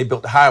cotton, they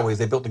built the highways,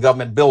 they built the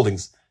government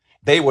buildings.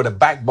 They were the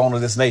backbone of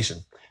this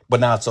nation.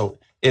 But now, so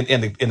in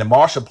the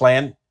Marshall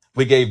Plan,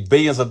 we gave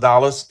billions of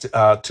dollars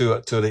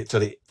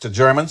to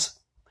Germans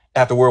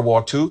after World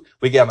War II.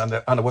 We gave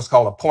under what's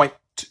called a Point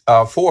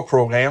 4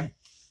 program.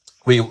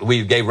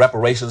 We gave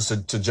reparations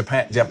to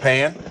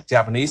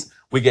Japanese.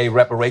 We gave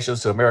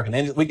reparations to American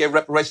Indians. We gave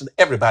reparations to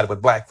everybody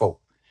but black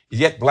folk.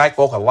 Yet black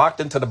folk are locked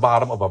into the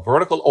bottom of a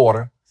vertical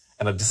order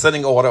and a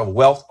descending order of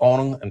wealth,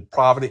 owning, and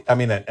poverty,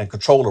 and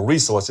control of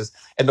resources,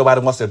 and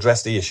nobody wants to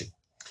address the issue.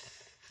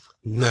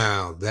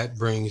 Now, that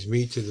brings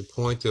me to the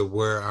point of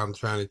where I'm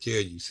trying to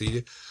tell you.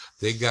 See,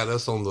 they got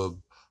us on the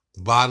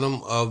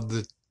bottom of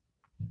the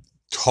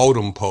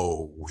totem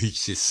pole, we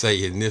should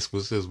say, in this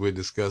one, since we're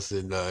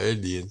discussing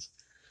Indians.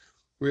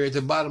 We're at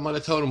the bottom of the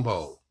totem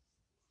pole.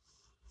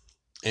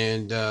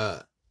 And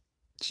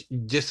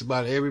just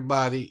about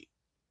everybody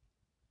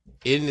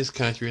in this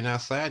country and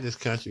outside this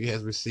country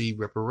has received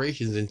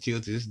reparations.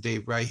 Until to this day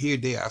right here,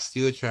 they are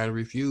still trying to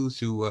refuse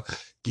to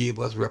give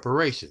us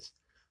reparations.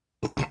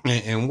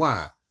 And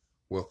why?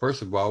 Well,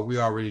 first of all, we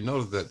already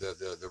know that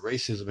the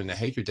racism and the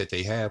hatred that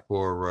they have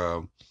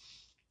for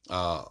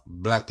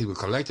black people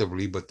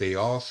collectively, but they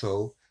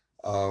also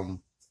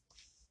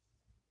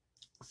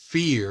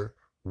fear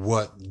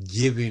what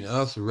giving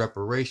us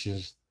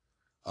reparations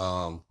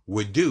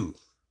would do.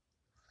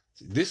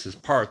 This is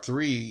part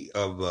 3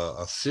 of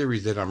a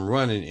series that I'm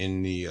running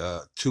in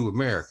the Two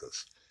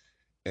Americas,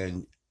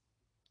 and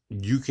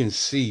you can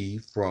see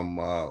from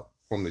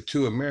the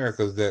Two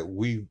Americas that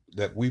we've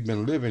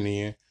been living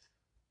in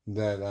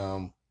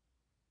that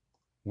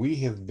we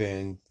have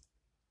been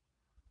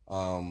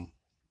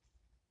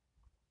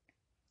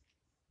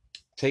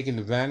taken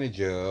advantage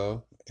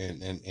of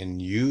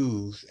and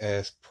used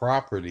as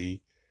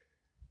property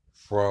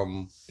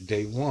from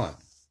day one,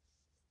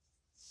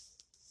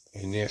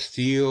 and they're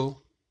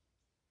still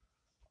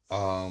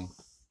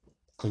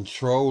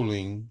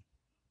controlling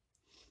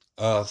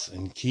us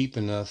and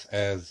keeping us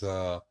as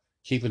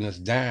keeping us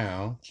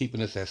down,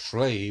 keeping us as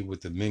slave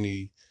with the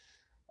many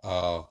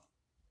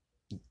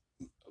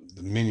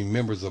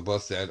members of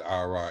us that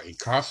are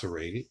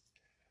incarcerated.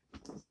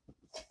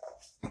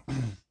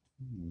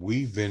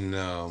 We've been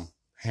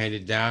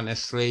handed down as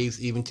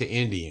slaves even to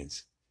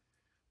Indians,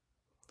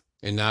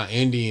 and now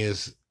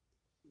Indians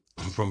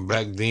from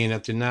back then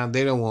up to now,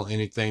 they don't want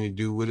anything to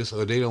do with us,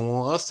 or they don't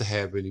want us to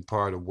have any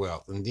part of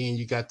wealth. And then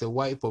you got the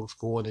white folks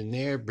going in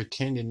there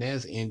pretending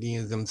as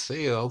Indians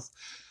themselves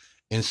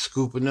and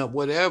scooping up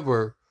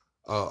whatever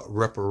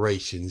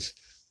reparations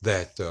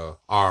that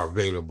are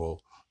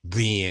available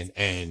then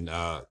and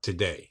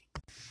today.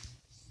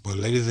 But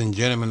ladies and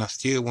gentlemen, I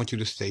still want you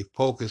to stay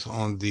focused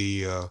on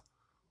the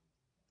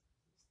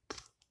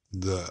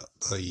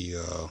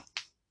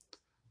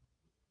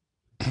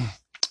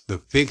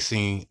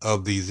fixing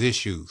of these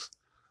issues,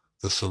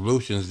 the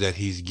solutions that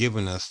he's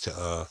given us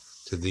to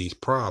these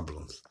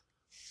problems.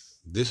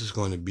 This is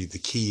going to be the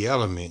key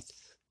element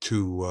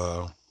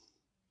to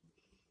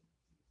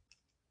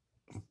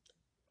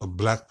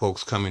black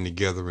folks coming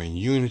together in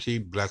unity,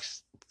 black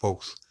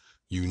folks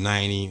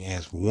uniting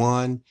as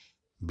one,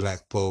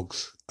 black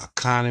folks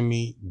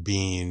economy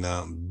being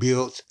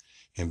built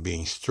and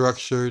being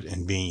structured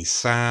and being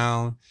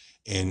sound,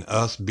 and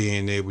us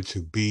being able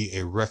to be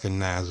a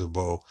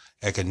recognizable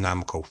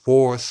economical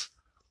force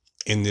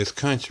in this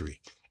country.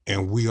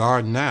 And we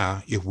are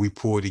now, if we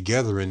pull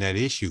together in that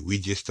issue. We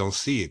just don't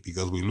see it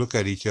because we look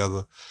at each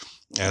other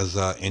as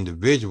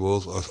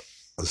individuals, or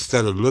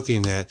instead of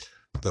looking at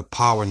the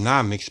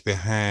powernomics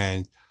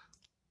behind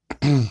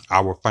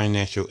our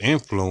financial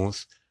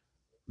influence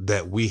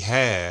that we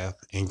have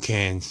and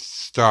can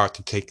start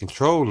to take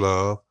control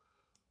of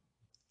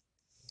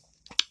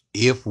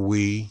if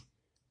we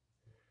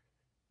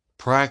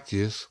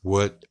practice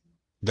what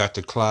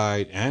Dr.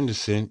 Clyde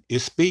Anderson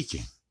is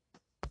speaking.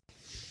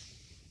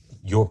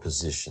 Your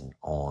position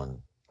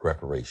on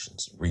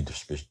reparations,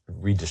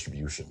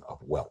 redistribution of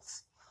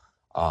wealth.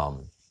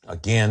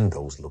 Again,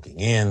 those looking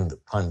in, the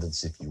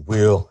pundits, if you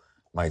will,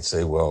 might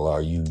say, well,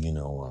 are you,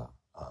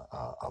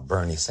 a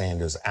Bernie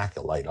Sanders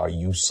acolyte? Are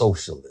you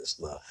socialist?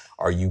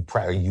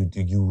 Do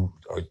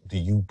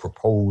you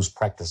propose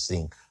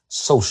practicing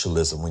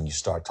socialism when you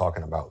start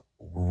talking about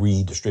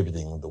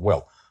redistributing the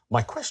wealth?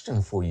 My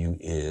question for you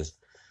is,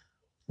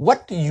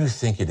 what do you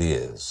think it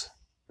is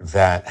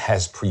that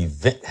has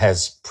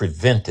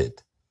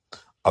prevented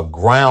a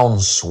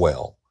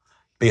groundswell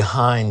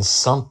behind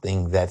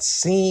something that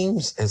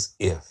seems as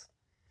if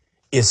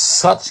is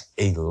such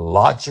a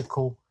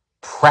logical,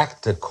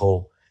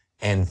 practical,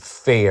 and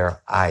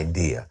fair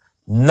idea?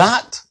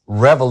 Not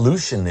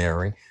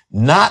revolutionary,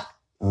 not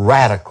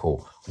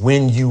radical.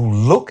 When you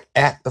look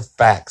at the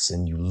facts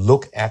and you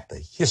look at the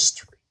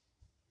history,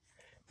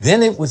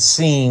 then it would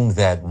seem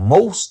that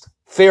most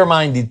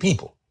fair-minded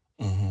people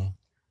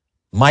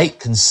might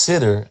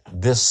consider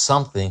this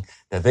something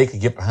that they could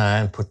get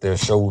behind, put their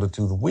shoulder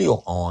to the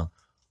wheel on.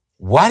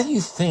 Why do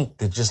you think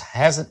there just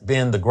hasn't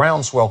been the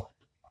groundswell,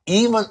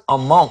 even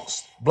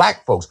amongst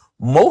black folks?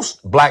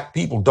 Most black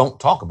people don't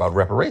talk about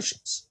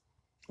reparations.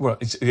 Well,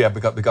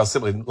 because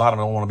simply a lot of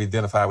them don't want to be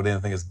identified with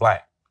anything as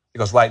black.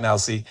 Because right now,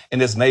 see, in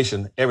this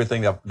nation,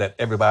 everything that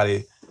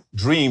everybody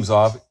dreams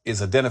of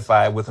is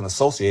identified with and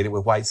associated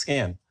with white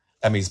skin.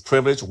 That means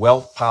privilege,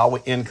 wealth,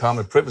 power, income,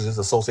 and privileges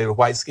associated with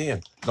white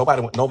skin.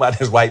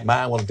 Nobody's right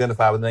mind will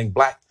identify with anything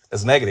black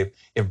that's negative.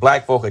 If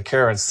black folk are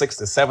carrying 6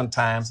 to 7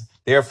 times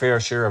their fair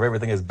share of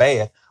everything is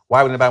bad,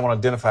 Why would anybody want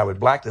to identify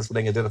with blackness when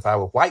they can identify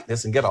with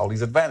whiteness and get all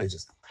these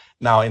advantages?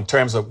 Now, in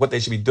terms of what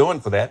they should be doing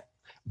for that,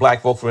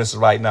 black folk, for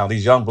instance, right now,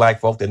 these young black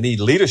folk that need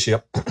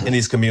leadership in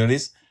these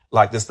communities,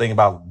 like this thing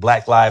about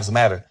Black Lives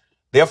Matter,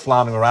 they're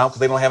floundering around because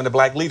they don't have any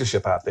black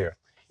leadership out there.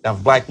 Now,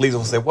 black leaders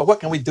will say, well, what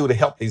can we do to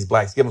help these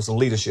blacks, give them some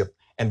leadership,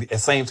 and at the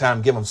same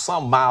time, give them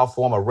some mild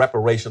form of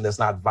reparation that's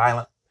not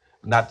violent,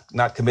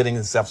 not committing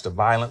themselves to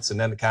violence, and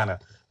then to kind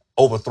of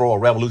overthrow a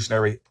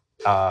revolutionary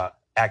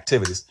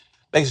activities.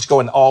 They should go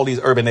in all these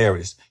urban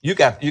areas.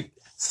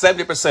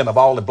 70% of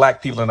all the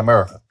black people in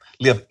America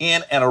live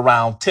in and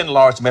around 10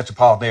 large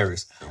metropolitan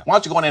areas. Why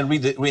don't you go in and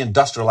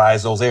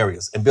reindustrialize those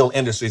areas and build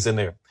industries in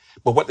there?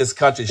 But what this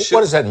country should...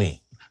 What does that mean?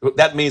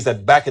 That means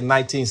that back in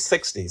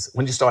 1960s,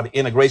 when you started the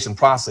integration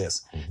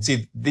process,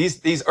 see,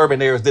 these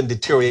urban areas didn't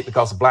deteriorate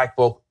because of black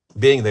folk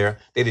being there.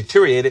 They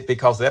deteriorated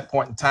because at that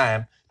point in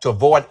time, to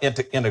avoid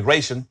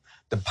integration,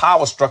 the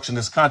power structure in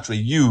this country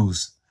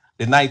used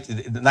the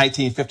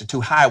 1952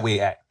 Highway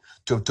Act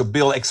to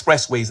build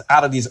expressways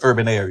out of these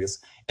urban areas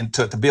and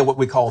to build what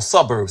we call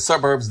suburbs.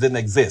 Suburbs didn't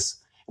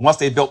exist. And once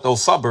they built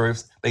those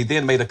suburbs, they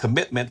then made a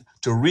commitment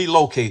to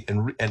relocate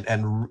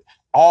and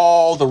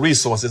all the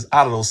resources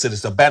out of those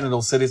cities, to abandon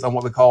those cities on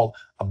what we call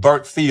a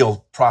burnt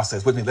field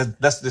process, which means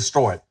let's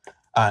destroy it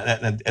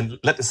and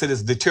let the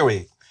cities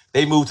deteriorate.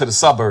 They moved to the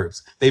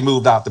suburbs. They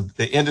moved out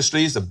the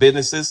industries, the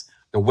businesses,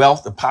 the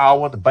wealth, the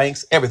power, the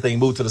banks, everything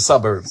moved to the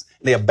suburbs.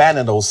 And they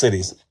abandoned those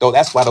cities. Though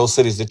that's why those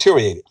cities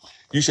deteriorated.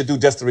 You should do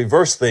just the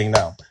reverse thing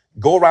now.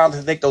 Go around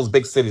and take those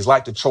big cities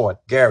like Detroit,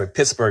 Gary,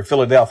 Pittsburgh,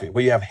 Philadelphia,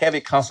 where you have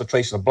heavy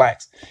concentration of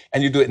blacks,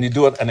 and you do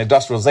an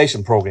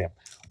industrialization program.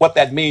 What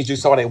that means, you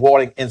start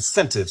awarding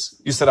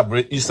incentives. You set up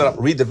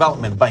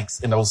redevelopment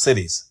banks in those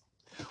cities,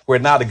 where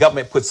now the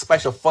government puts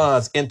special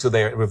funds into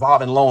their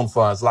revolving loan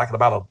funds, like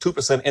about a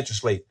 2%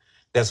 interest rate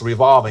that's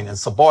revolving and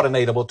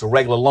subordinatable to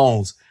regular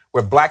loans,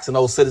 where blacks in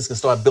those cities can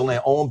start building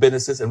their own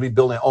businesses and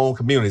rebuilding their own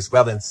communities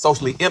rather than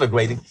socially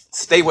integrating.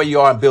 Stay where you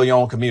are and build your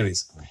own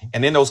communities.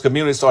 And in those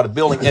communities, started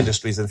building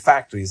industries and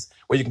factories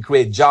where you can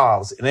create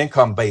jobs, an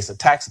income base, a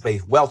tax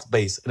base, wealth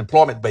base, an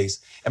employment base,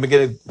 and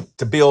begin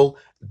to build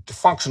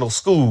functional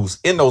schools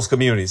in those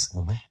communities.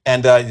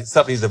 And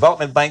set up these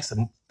development banks,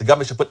 and the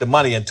government should put the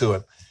money into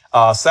it.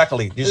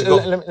 Secondly, you should go.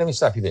 Let me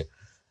stop you there.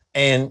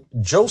 And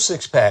Joe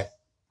Sixpack,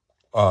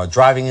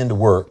 driving into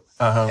work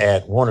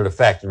at one of the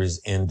factories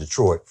in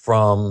Detroit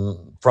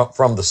from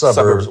the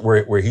suburbs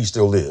where he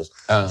still lives.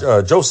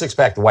 Joe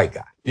Sixpack, the white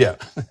guy. Yeah.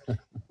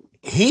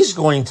 He's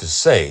going to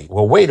say,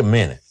 well, wait a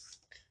minute.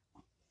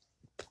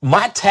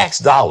 My tax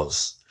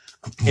dollars,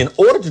 in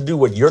order to do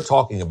what you're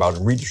talking about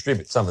and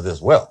redistribute some of this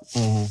wealth,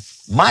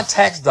 my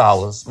tax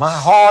dollars, my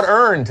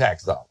hard-earned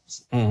tax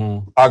dollars,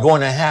 are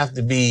going to have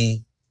to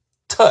be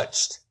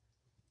touched.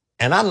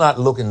 And I'm not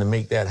looking to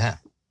make that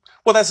happen.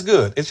 Well, that's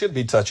good. It should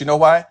be touched. You know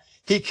why?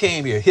 He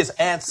came here. His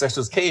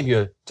ancestors came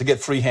here to get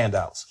free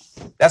handouts.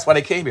 That's why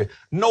they came here.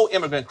 No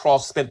immigrant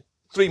spent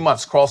 3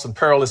 months crossing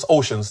perilous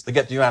oceans to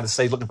get to the United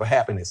States looking for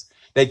happiness.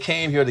 They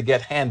came here to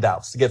get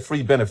handouts, to get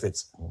free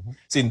benefits.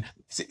 See,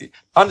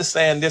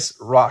 understand this,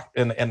 Rock,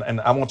 and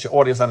I want your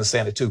audience to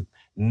understand it too.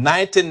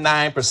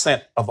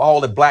 99% of all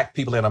the black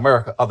people in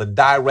America are the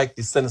direct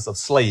descendants of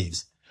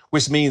slaves,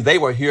 which means they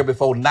were here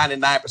before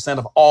 99%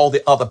 of all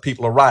the other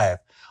people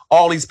arrived.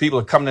 All these people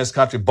are coming to this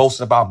country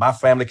boasting about, my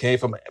family came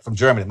from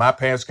Germany. My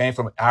parents came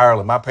from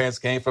Ireland. My parents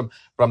came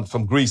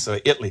from Greece or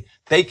Italy.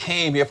 They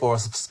came here for a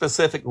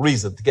specific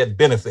reason, to get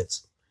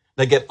benefits.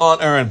 They get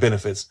unearned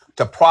benefits,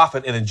 to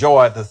profit and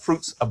enjoy the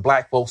fruits of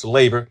black folks'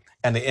 labor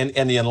and the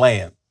Indian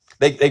land.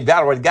 They've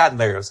already gotten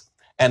theirs.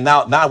 And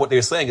now what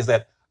they're saying is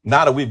that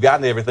now that we've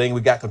gotten everything,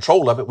 we got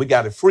control of it, we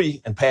got it free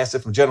and passed it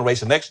from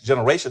generation to next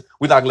generation,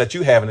 we're not going to let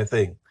you have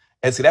anything.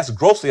 And see, that's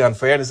grossly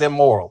unfair and it's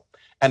immoral.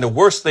 And the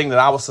worst thing that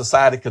our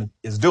society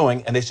is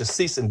doing, and they should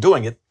cease in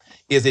doing it,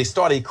 is they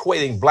start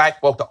equating black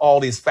folk to all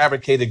these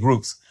fabricated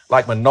groups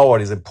like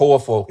minorities and poor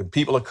folk and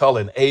people of color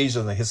and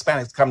Asians and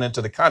Hispanics coming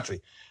into the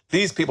country.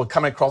 These people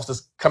coming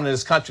to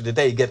this country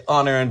today get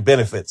unearned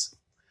benefits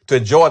to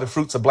enjoy the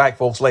fruits of black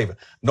folks' labor.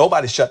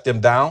 Nobody shut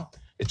them down.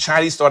 The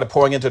Chinese started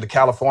pouring into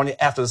California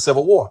after the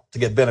Civil War to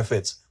get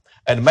benefits.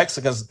 And the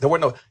Mexicans, there were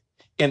no,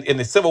 in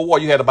the Civil War,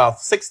 you had about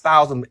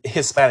 6,000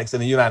 Hispanics in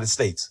the United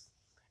States.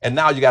 And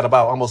now you got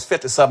about almost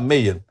 50-something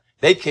million.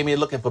 They came in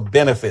looking for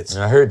benefits.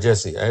 And I heard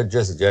Jesse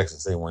Jackson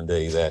say one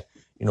day that,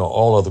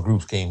 all other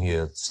groups came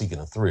here seeking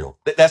a thrill.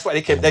 That's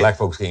right. Black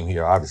folks came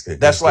here, obviously,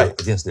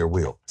 against their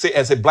will. See,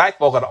 and black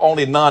folk are the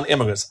only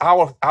non-immigrants.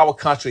 Our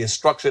country is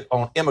structured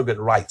on immigrant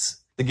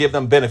rights to give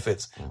them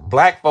benefits.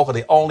 Black folk are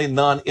the only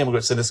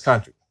non-immigrants in this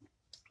country.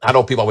 I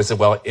know people always say,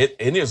 well,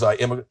 Indians are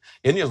immigrants.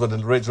 Indians were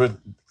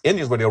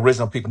the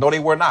original people. No, they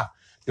were not.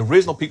 The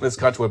original people in this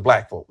country were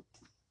black folk.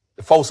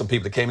 The Folsom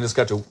people that came in this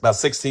country about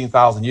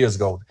 16,000 years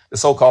ago. The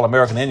so-called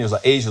American Indians are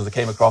Asians that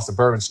came across the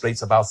Bering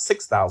Straits about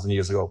 6,000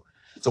 years ago.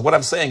 So what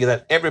I'm saying is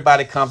that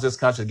everybody comes to this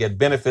country to get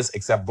benefits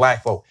except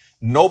black folk.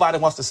 Nobody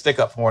wants to stick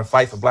up for and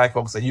fight for black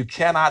folks. And you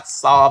cannot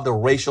solve the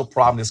racial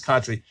problem in this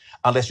country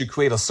unless you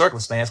create a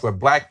circumstance where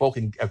black folk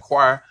can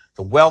acquire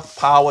to wealth,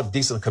 power,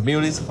 decent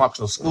communities,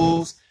 functional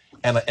schools,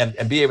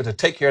 and be able to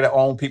take care of their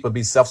own people,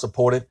 be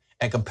self-supported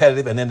and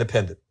competitive and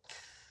independent.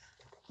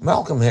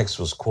 Malcolm X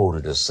was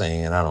quoted as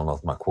saying, and I don't know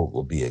if my quote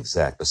will be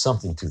exact, but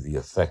something to the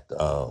effect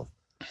of,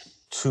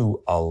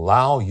 to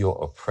allow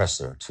your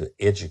oppressor to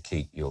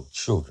educate your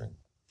children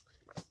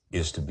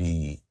is to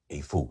be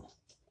a fool.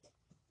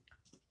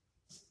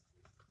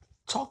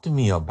 Talk to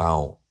me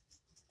about,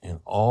 in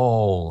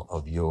all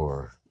of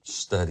your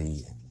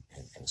study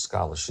and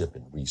scholarship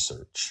and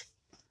research,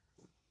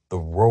 the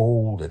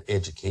role that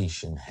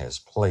education has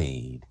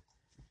played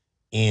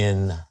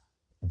in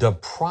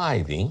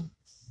depriving,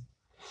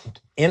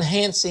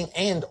 enhancing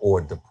and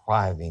or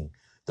depriving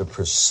the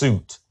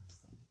pursuit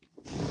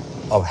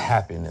of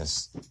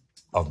happiness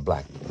of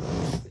Black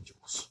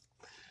individuals.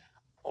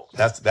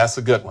 That's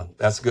a good one.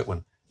 That's a good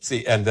one.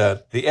 See, and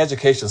the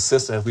education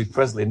system, as we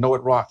presently know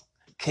it, Rock,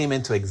 came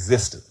into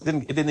existence.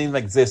 It didn't even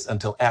exist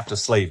until after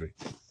slavery.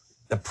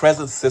 The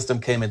present system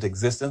came into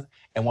existence,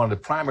 and one of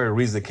the primary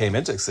reasons it came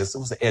into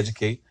existence was to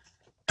educate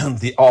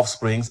the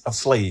offsprings of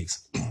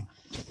slaves,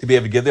 to be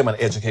able to give them an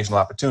educational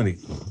opportunity.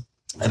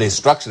 And they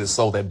structured it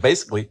so that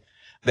basically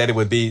that it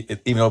would be,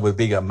 even though it would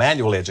be a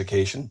manual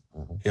education,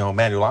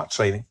 manual art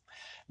training,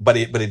 but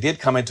it did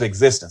come into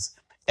existence.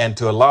 And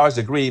to a large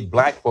degree,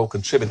 Black folk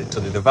contributed to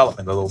the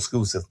development of those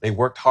school systems. They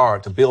worked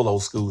hard to build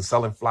those schools,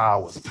 selling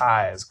flowers,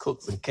 pies,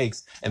 cooks, and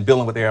cakes, and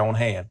building with their own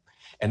hand.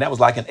 And that was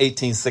like in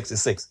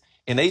 1866.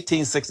 In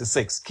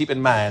 1866, keep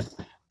in mind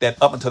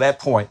that up until that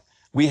point,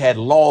 we had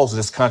laws in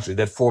this country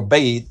that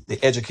forbade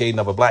the educating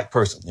of a Black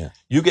person. Yeah.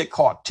 You get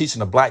caught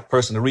teaching a Black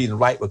person to read and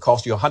write would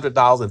cost you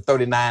 $100 and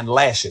 39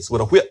 lashes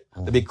with a whip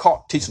to be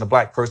caught teaching a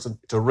Black person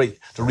to read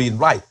and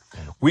write.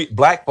 We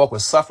Black folk were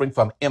suffering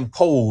from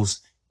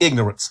imposed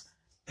ignorance.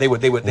 They were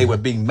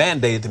being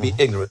mandated to be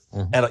ignorant,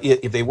 and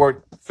if they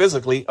weren't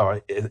physically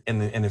or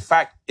in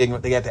fact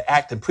ignorant, they had to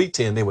act and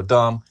pretend they were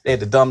dumb. They had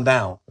to dumb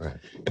down. Right.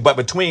 But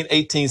between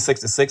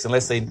 1866 and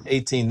let's say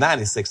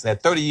 1896,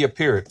 that 30-year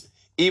period,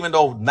 even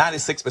though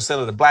 96%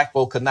 of the Black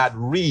folk could not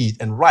read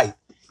and write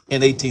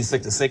in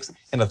 1866,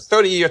 in a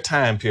 30-year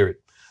time period,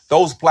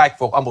 those Black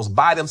folk almost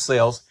by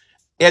themselves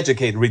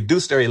educated,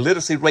 reduced their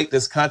illiteracy rate in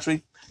this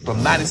country from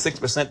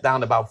 96% down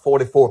to about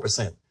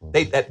 44%.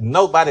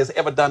 Nobody has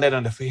ever done that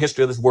in the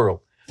history of this world.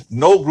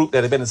 No group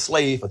that had been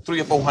enslaved for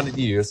 300 or 400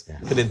 years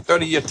could in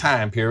 30-year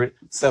time period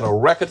set a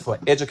record for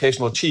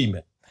educational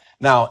achievement.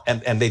 Now,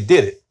 and they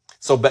did it.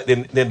 So, but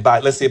then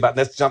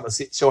let's jump and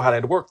show how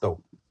that worked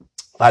though.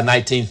 By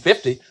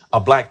 1950,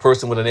 a Black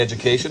person with an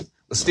education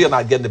was still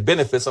not getting the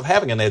benefits of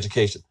having an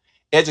education.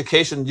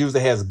 Education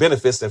usually has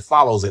benefits that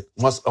follows it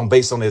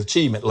based on the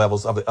achievement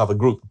levels of a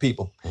group of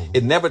people.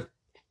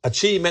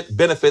 Achievement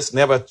benefits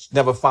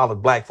never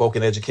followed Black folk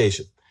in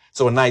education.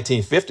 So in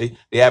 1950,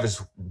 the average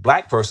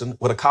Black person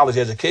with a college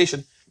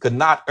education could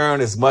not earn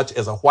as much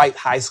as a white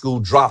high school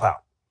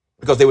dropout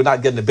because they were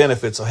not getting the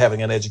benefits of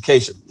having an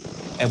education.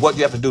 And what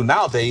you have to do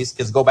nowadays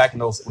is go back in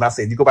those, when I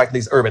say you go back to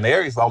these urban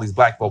areas where all these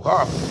Black folk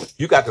are,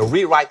 you got to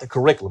rewrite the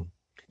curriculum.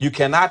 You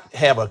cannot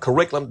have a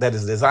curriculum that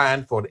is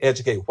designed for to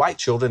educate white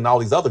children and all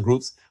these other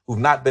groups who've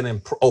not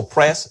been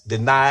oppressed,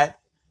 denied,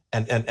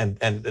 and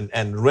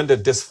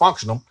rendered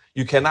dysfunctional.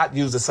 You cannot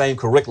use the same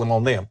curriculum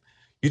on them.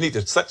 You need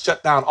to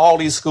shut down all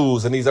these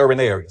schools in these urban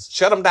areas.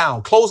 Shut them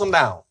down, close them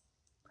down,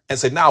 and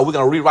say, now we're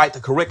going to rewrite the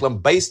curriculum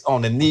based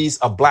on the needs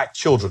of Black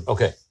children.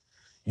 Okay.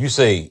 You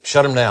say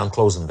shut them down,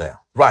 close them down.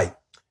 Right.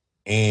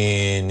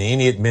 And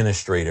any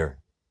administrator,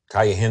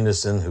 Kaya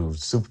Henderson,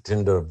 who's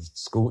superintendent of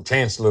school,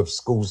 chancellor of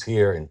schools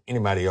here, and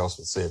anybody else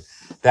would say,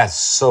 that's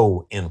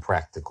so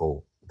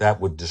impractical. That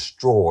would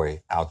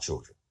destroy our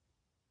children.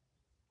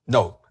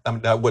 No, I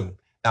mean, that wouldn't.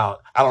 Now,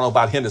 I don't know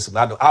about Henderson.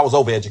 I was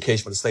over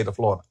education for the state of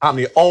Florida. I'm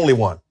the only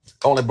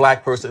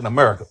Black person in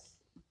America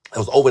that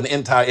was over the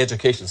entire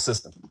education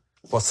system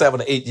for 7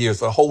 to 8 years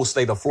for the whole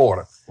state of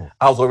Florida.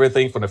 I was over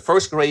everything from the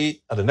first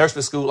grade of the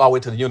nursery school all the way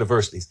to the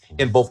universities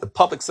in both the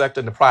public sector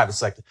and the private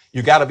sector.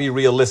 You got to be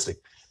realistic.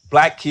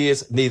 Black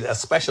kids need a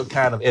special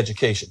kind of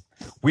education.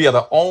 We are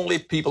the only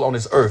people on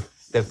this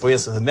earth that, for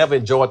instance, have never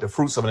enjoyed the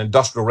fruits of an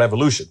industrial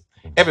revolution.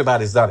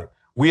 Everybody's done it.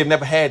 We have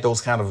never had those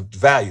kind of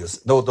values,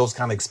 those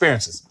kind of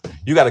experiences.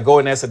 You got to go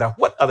in there and say, now,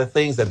 what are the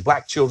things that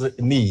Black children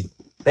need?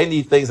 They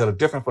need things that are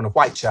different from the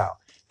white child.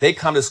 They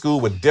come to school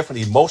with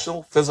different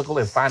emotional, physical,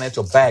 and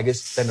financial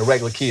baggage than the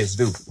regular kids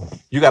do.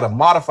 You got to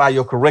modify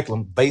your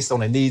curriculum based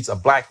on the needs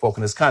of Black folk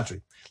in this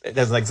country.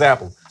 There's an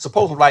example.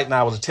 Suppose right now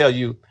I was to tell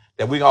you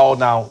that we all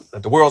now,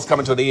 that the world's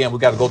coming to the end, we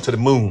got to go to the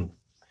moon.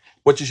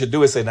 What you should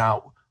do is say,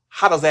 now,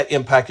 how does that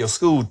impact your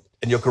school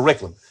and your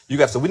curriculum? You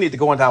got to say, we need to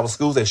go into our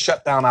schools and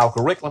shut down our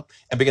curriculum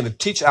and begin to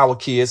teach our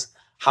kids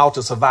how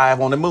to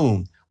survive on the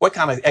moon. What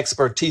kind of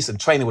expertise and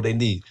training would they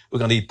need? We're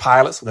going to need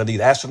pilots. We're going to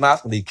need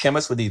astronauts. We need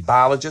chemists. We need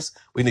biologists.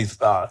 We need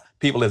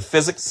people in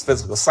physics,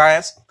 physical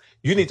science.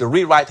 You need to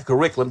rewrite the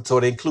curriculum so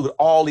they include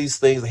all these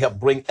things to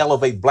help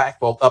elevate Black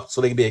folk up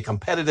so they can be a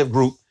competitive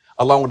group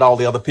along with all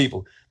the other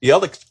people. The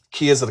other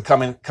kids that are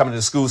coming to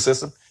the school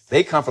system,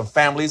 They come from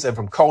families and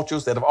from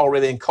cultures that have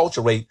already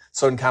inculcated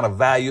certain kind of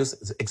values,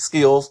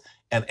 skills,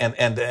 and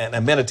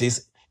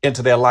amenities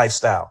into their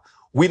lifestyle.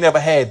 We never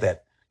had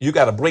that. You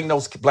got to bring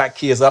those black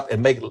kids up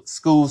and make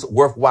schools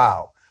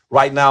worthwhile.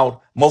 Right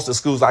now, most of the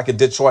schools like in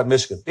Detroit,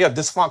 Michigan, they are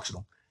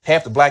dysfunctional.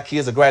 Half the black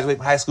kids that graduate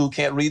from high school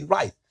can't read and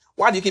write.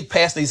 Why do you keep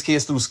passing these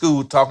kids through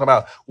school talking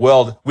about,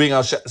 well, we're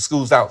going to shut the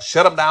schools down?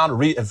 Shut them down and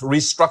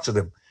restructure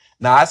them.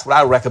 Now, that's what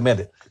I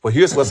recommended. But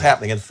here's what's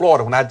happening in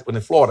Florida. When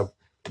in Florida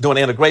doing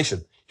the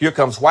integration, here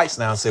comes whites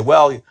now and say,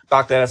 well,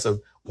 Dr.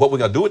 Anderson, what we're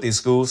going to do with these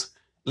schools,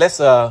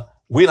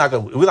 we're not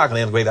going to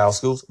integrate our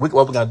schools. What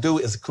we're going to do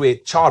is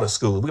create charter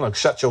schools. We're going to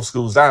shut your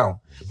schools down,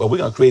 but we're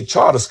going to create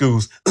charter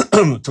schools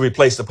to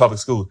replace the public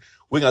schools.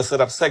 We're going to set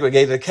up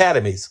segregated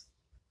academies.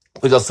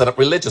 We're going to set up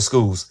religious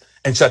schools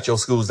and shut your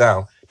schools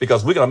down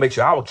because we're going to make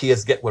sure our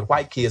kids get what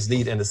white kids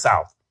need in the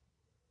South.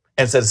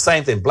 And said the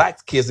same thing.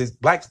 Black kids, these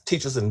black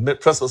teachers and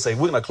principals say,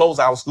 we're going to close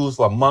our schools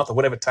for a month or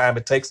whatever time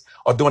it takes,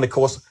 or during the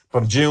course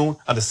from June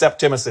until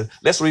September. Said,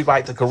 let's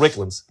rewrite the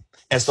curriculums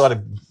and start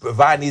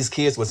providing these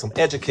kids with some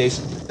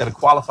education that are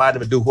qualified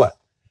to do what?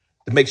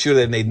 To make sure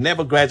that they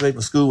never graduate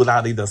from school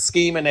without either a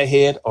scheme in their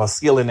head or a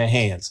skill in their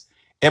hands.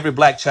 Every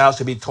black child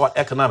should be taught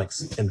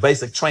economics and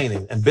basic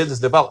training and business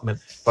development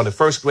from the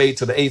first grade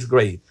to the 8th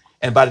grade.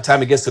 And by the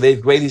time he gets to the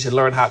 8th grade, he should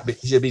learn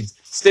he should be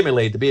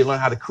stimulated to be able to learn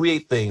how to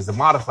create things, to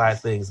modify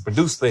things,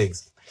 produce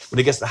things. When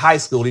he gets to high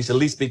school, he should at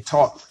least be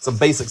taught some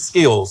basic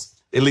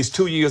skills, at least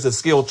 2 years of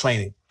skill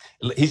training.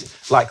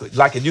 Like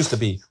it used to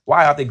be.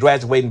 Why aren't they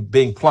graduating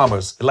being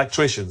plumbers,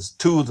 electricians,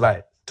 tool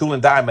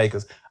and die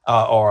makers,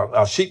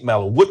 or sheet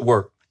metal,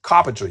 woodwork,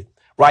 carpentry?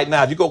 Right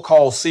now, if you go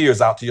call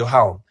Sears out to your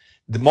home,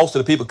 most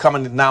of the people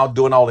coming now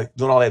doing all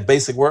that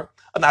basic work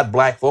are not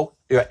black folk.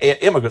 They're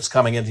immigrants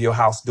coming into your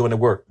house doing the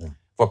work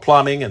for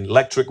plumbing and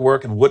electric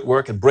work and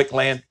woodwork and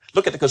bricklaying.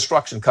 Look at the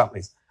construction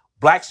companies.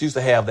 Blacks used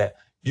to have that.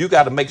 You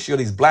got to make sure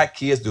these black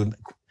kids do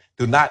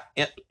not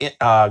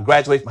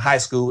graduate from high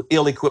school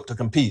ill-equipped to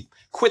compete.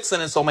 Quit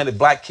sending so many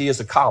black kids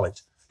to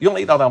college. You don't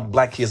need all them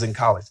black kids in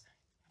college.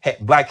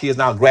 Black kids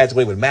now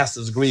graduate with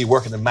master's degree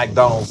working in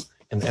McDonald's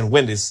and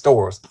Wendy's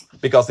stores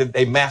because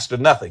they master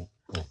nothing.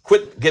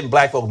 Quit getting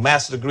black folk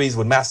master degrees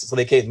with masters so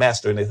they can't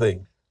master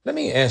anything. Let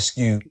me ask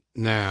you.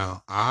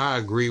 Now, I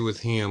agree with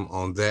him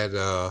on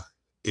that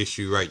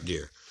issue right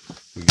there.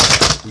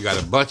 We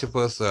got a bunch of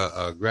us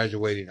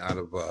graduating out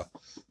of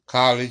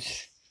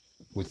college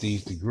with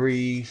these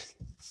degrees,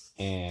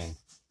 and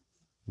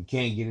we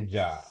can't get a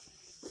job.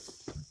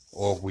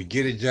 Or if we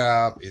get a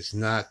job, it's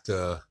not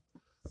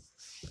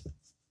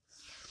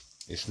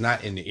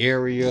in the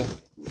area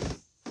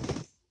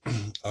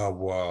of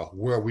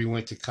where we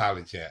went to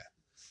college at.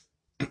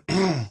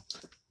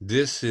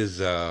 This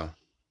is a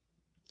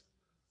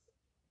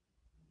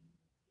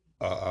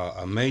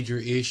major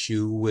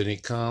issue when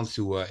it comes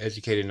to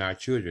educating our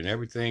children.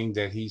 Everything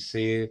that he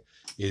said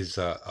is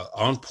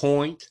on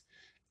point,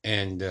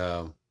 and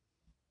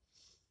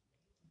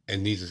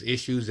these are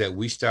issues that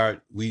we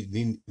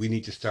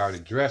need to start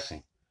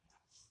addressing.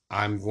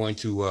 I'm going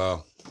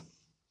to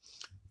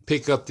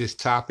pick up this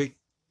topic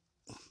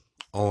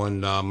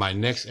on my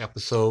next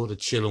episode of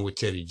Chilling with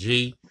Teddy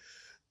G.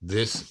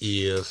 This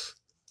is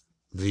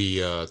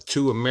the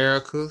two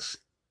Americas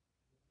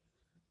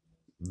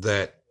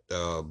that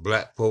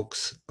black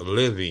folks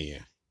live in.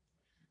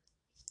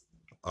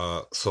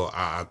 So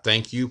I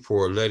thank you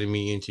for letting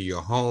me into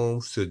your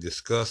homes to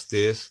discuss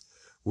this.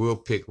 We'll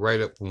pick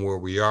right up from where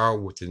we are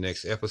with the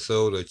next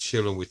episode of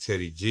Chilling with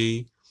Teddy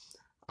G.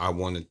 I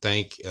want to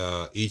thank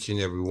each and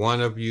every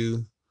one of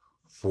you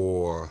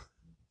for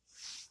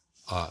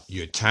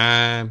your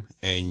time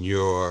and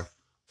your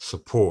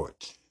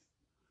support.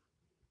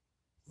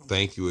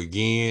 Thank you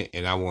again,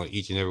 and I want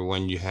each and every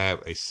one of you to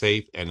have a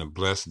safe and a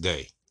blessed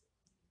day.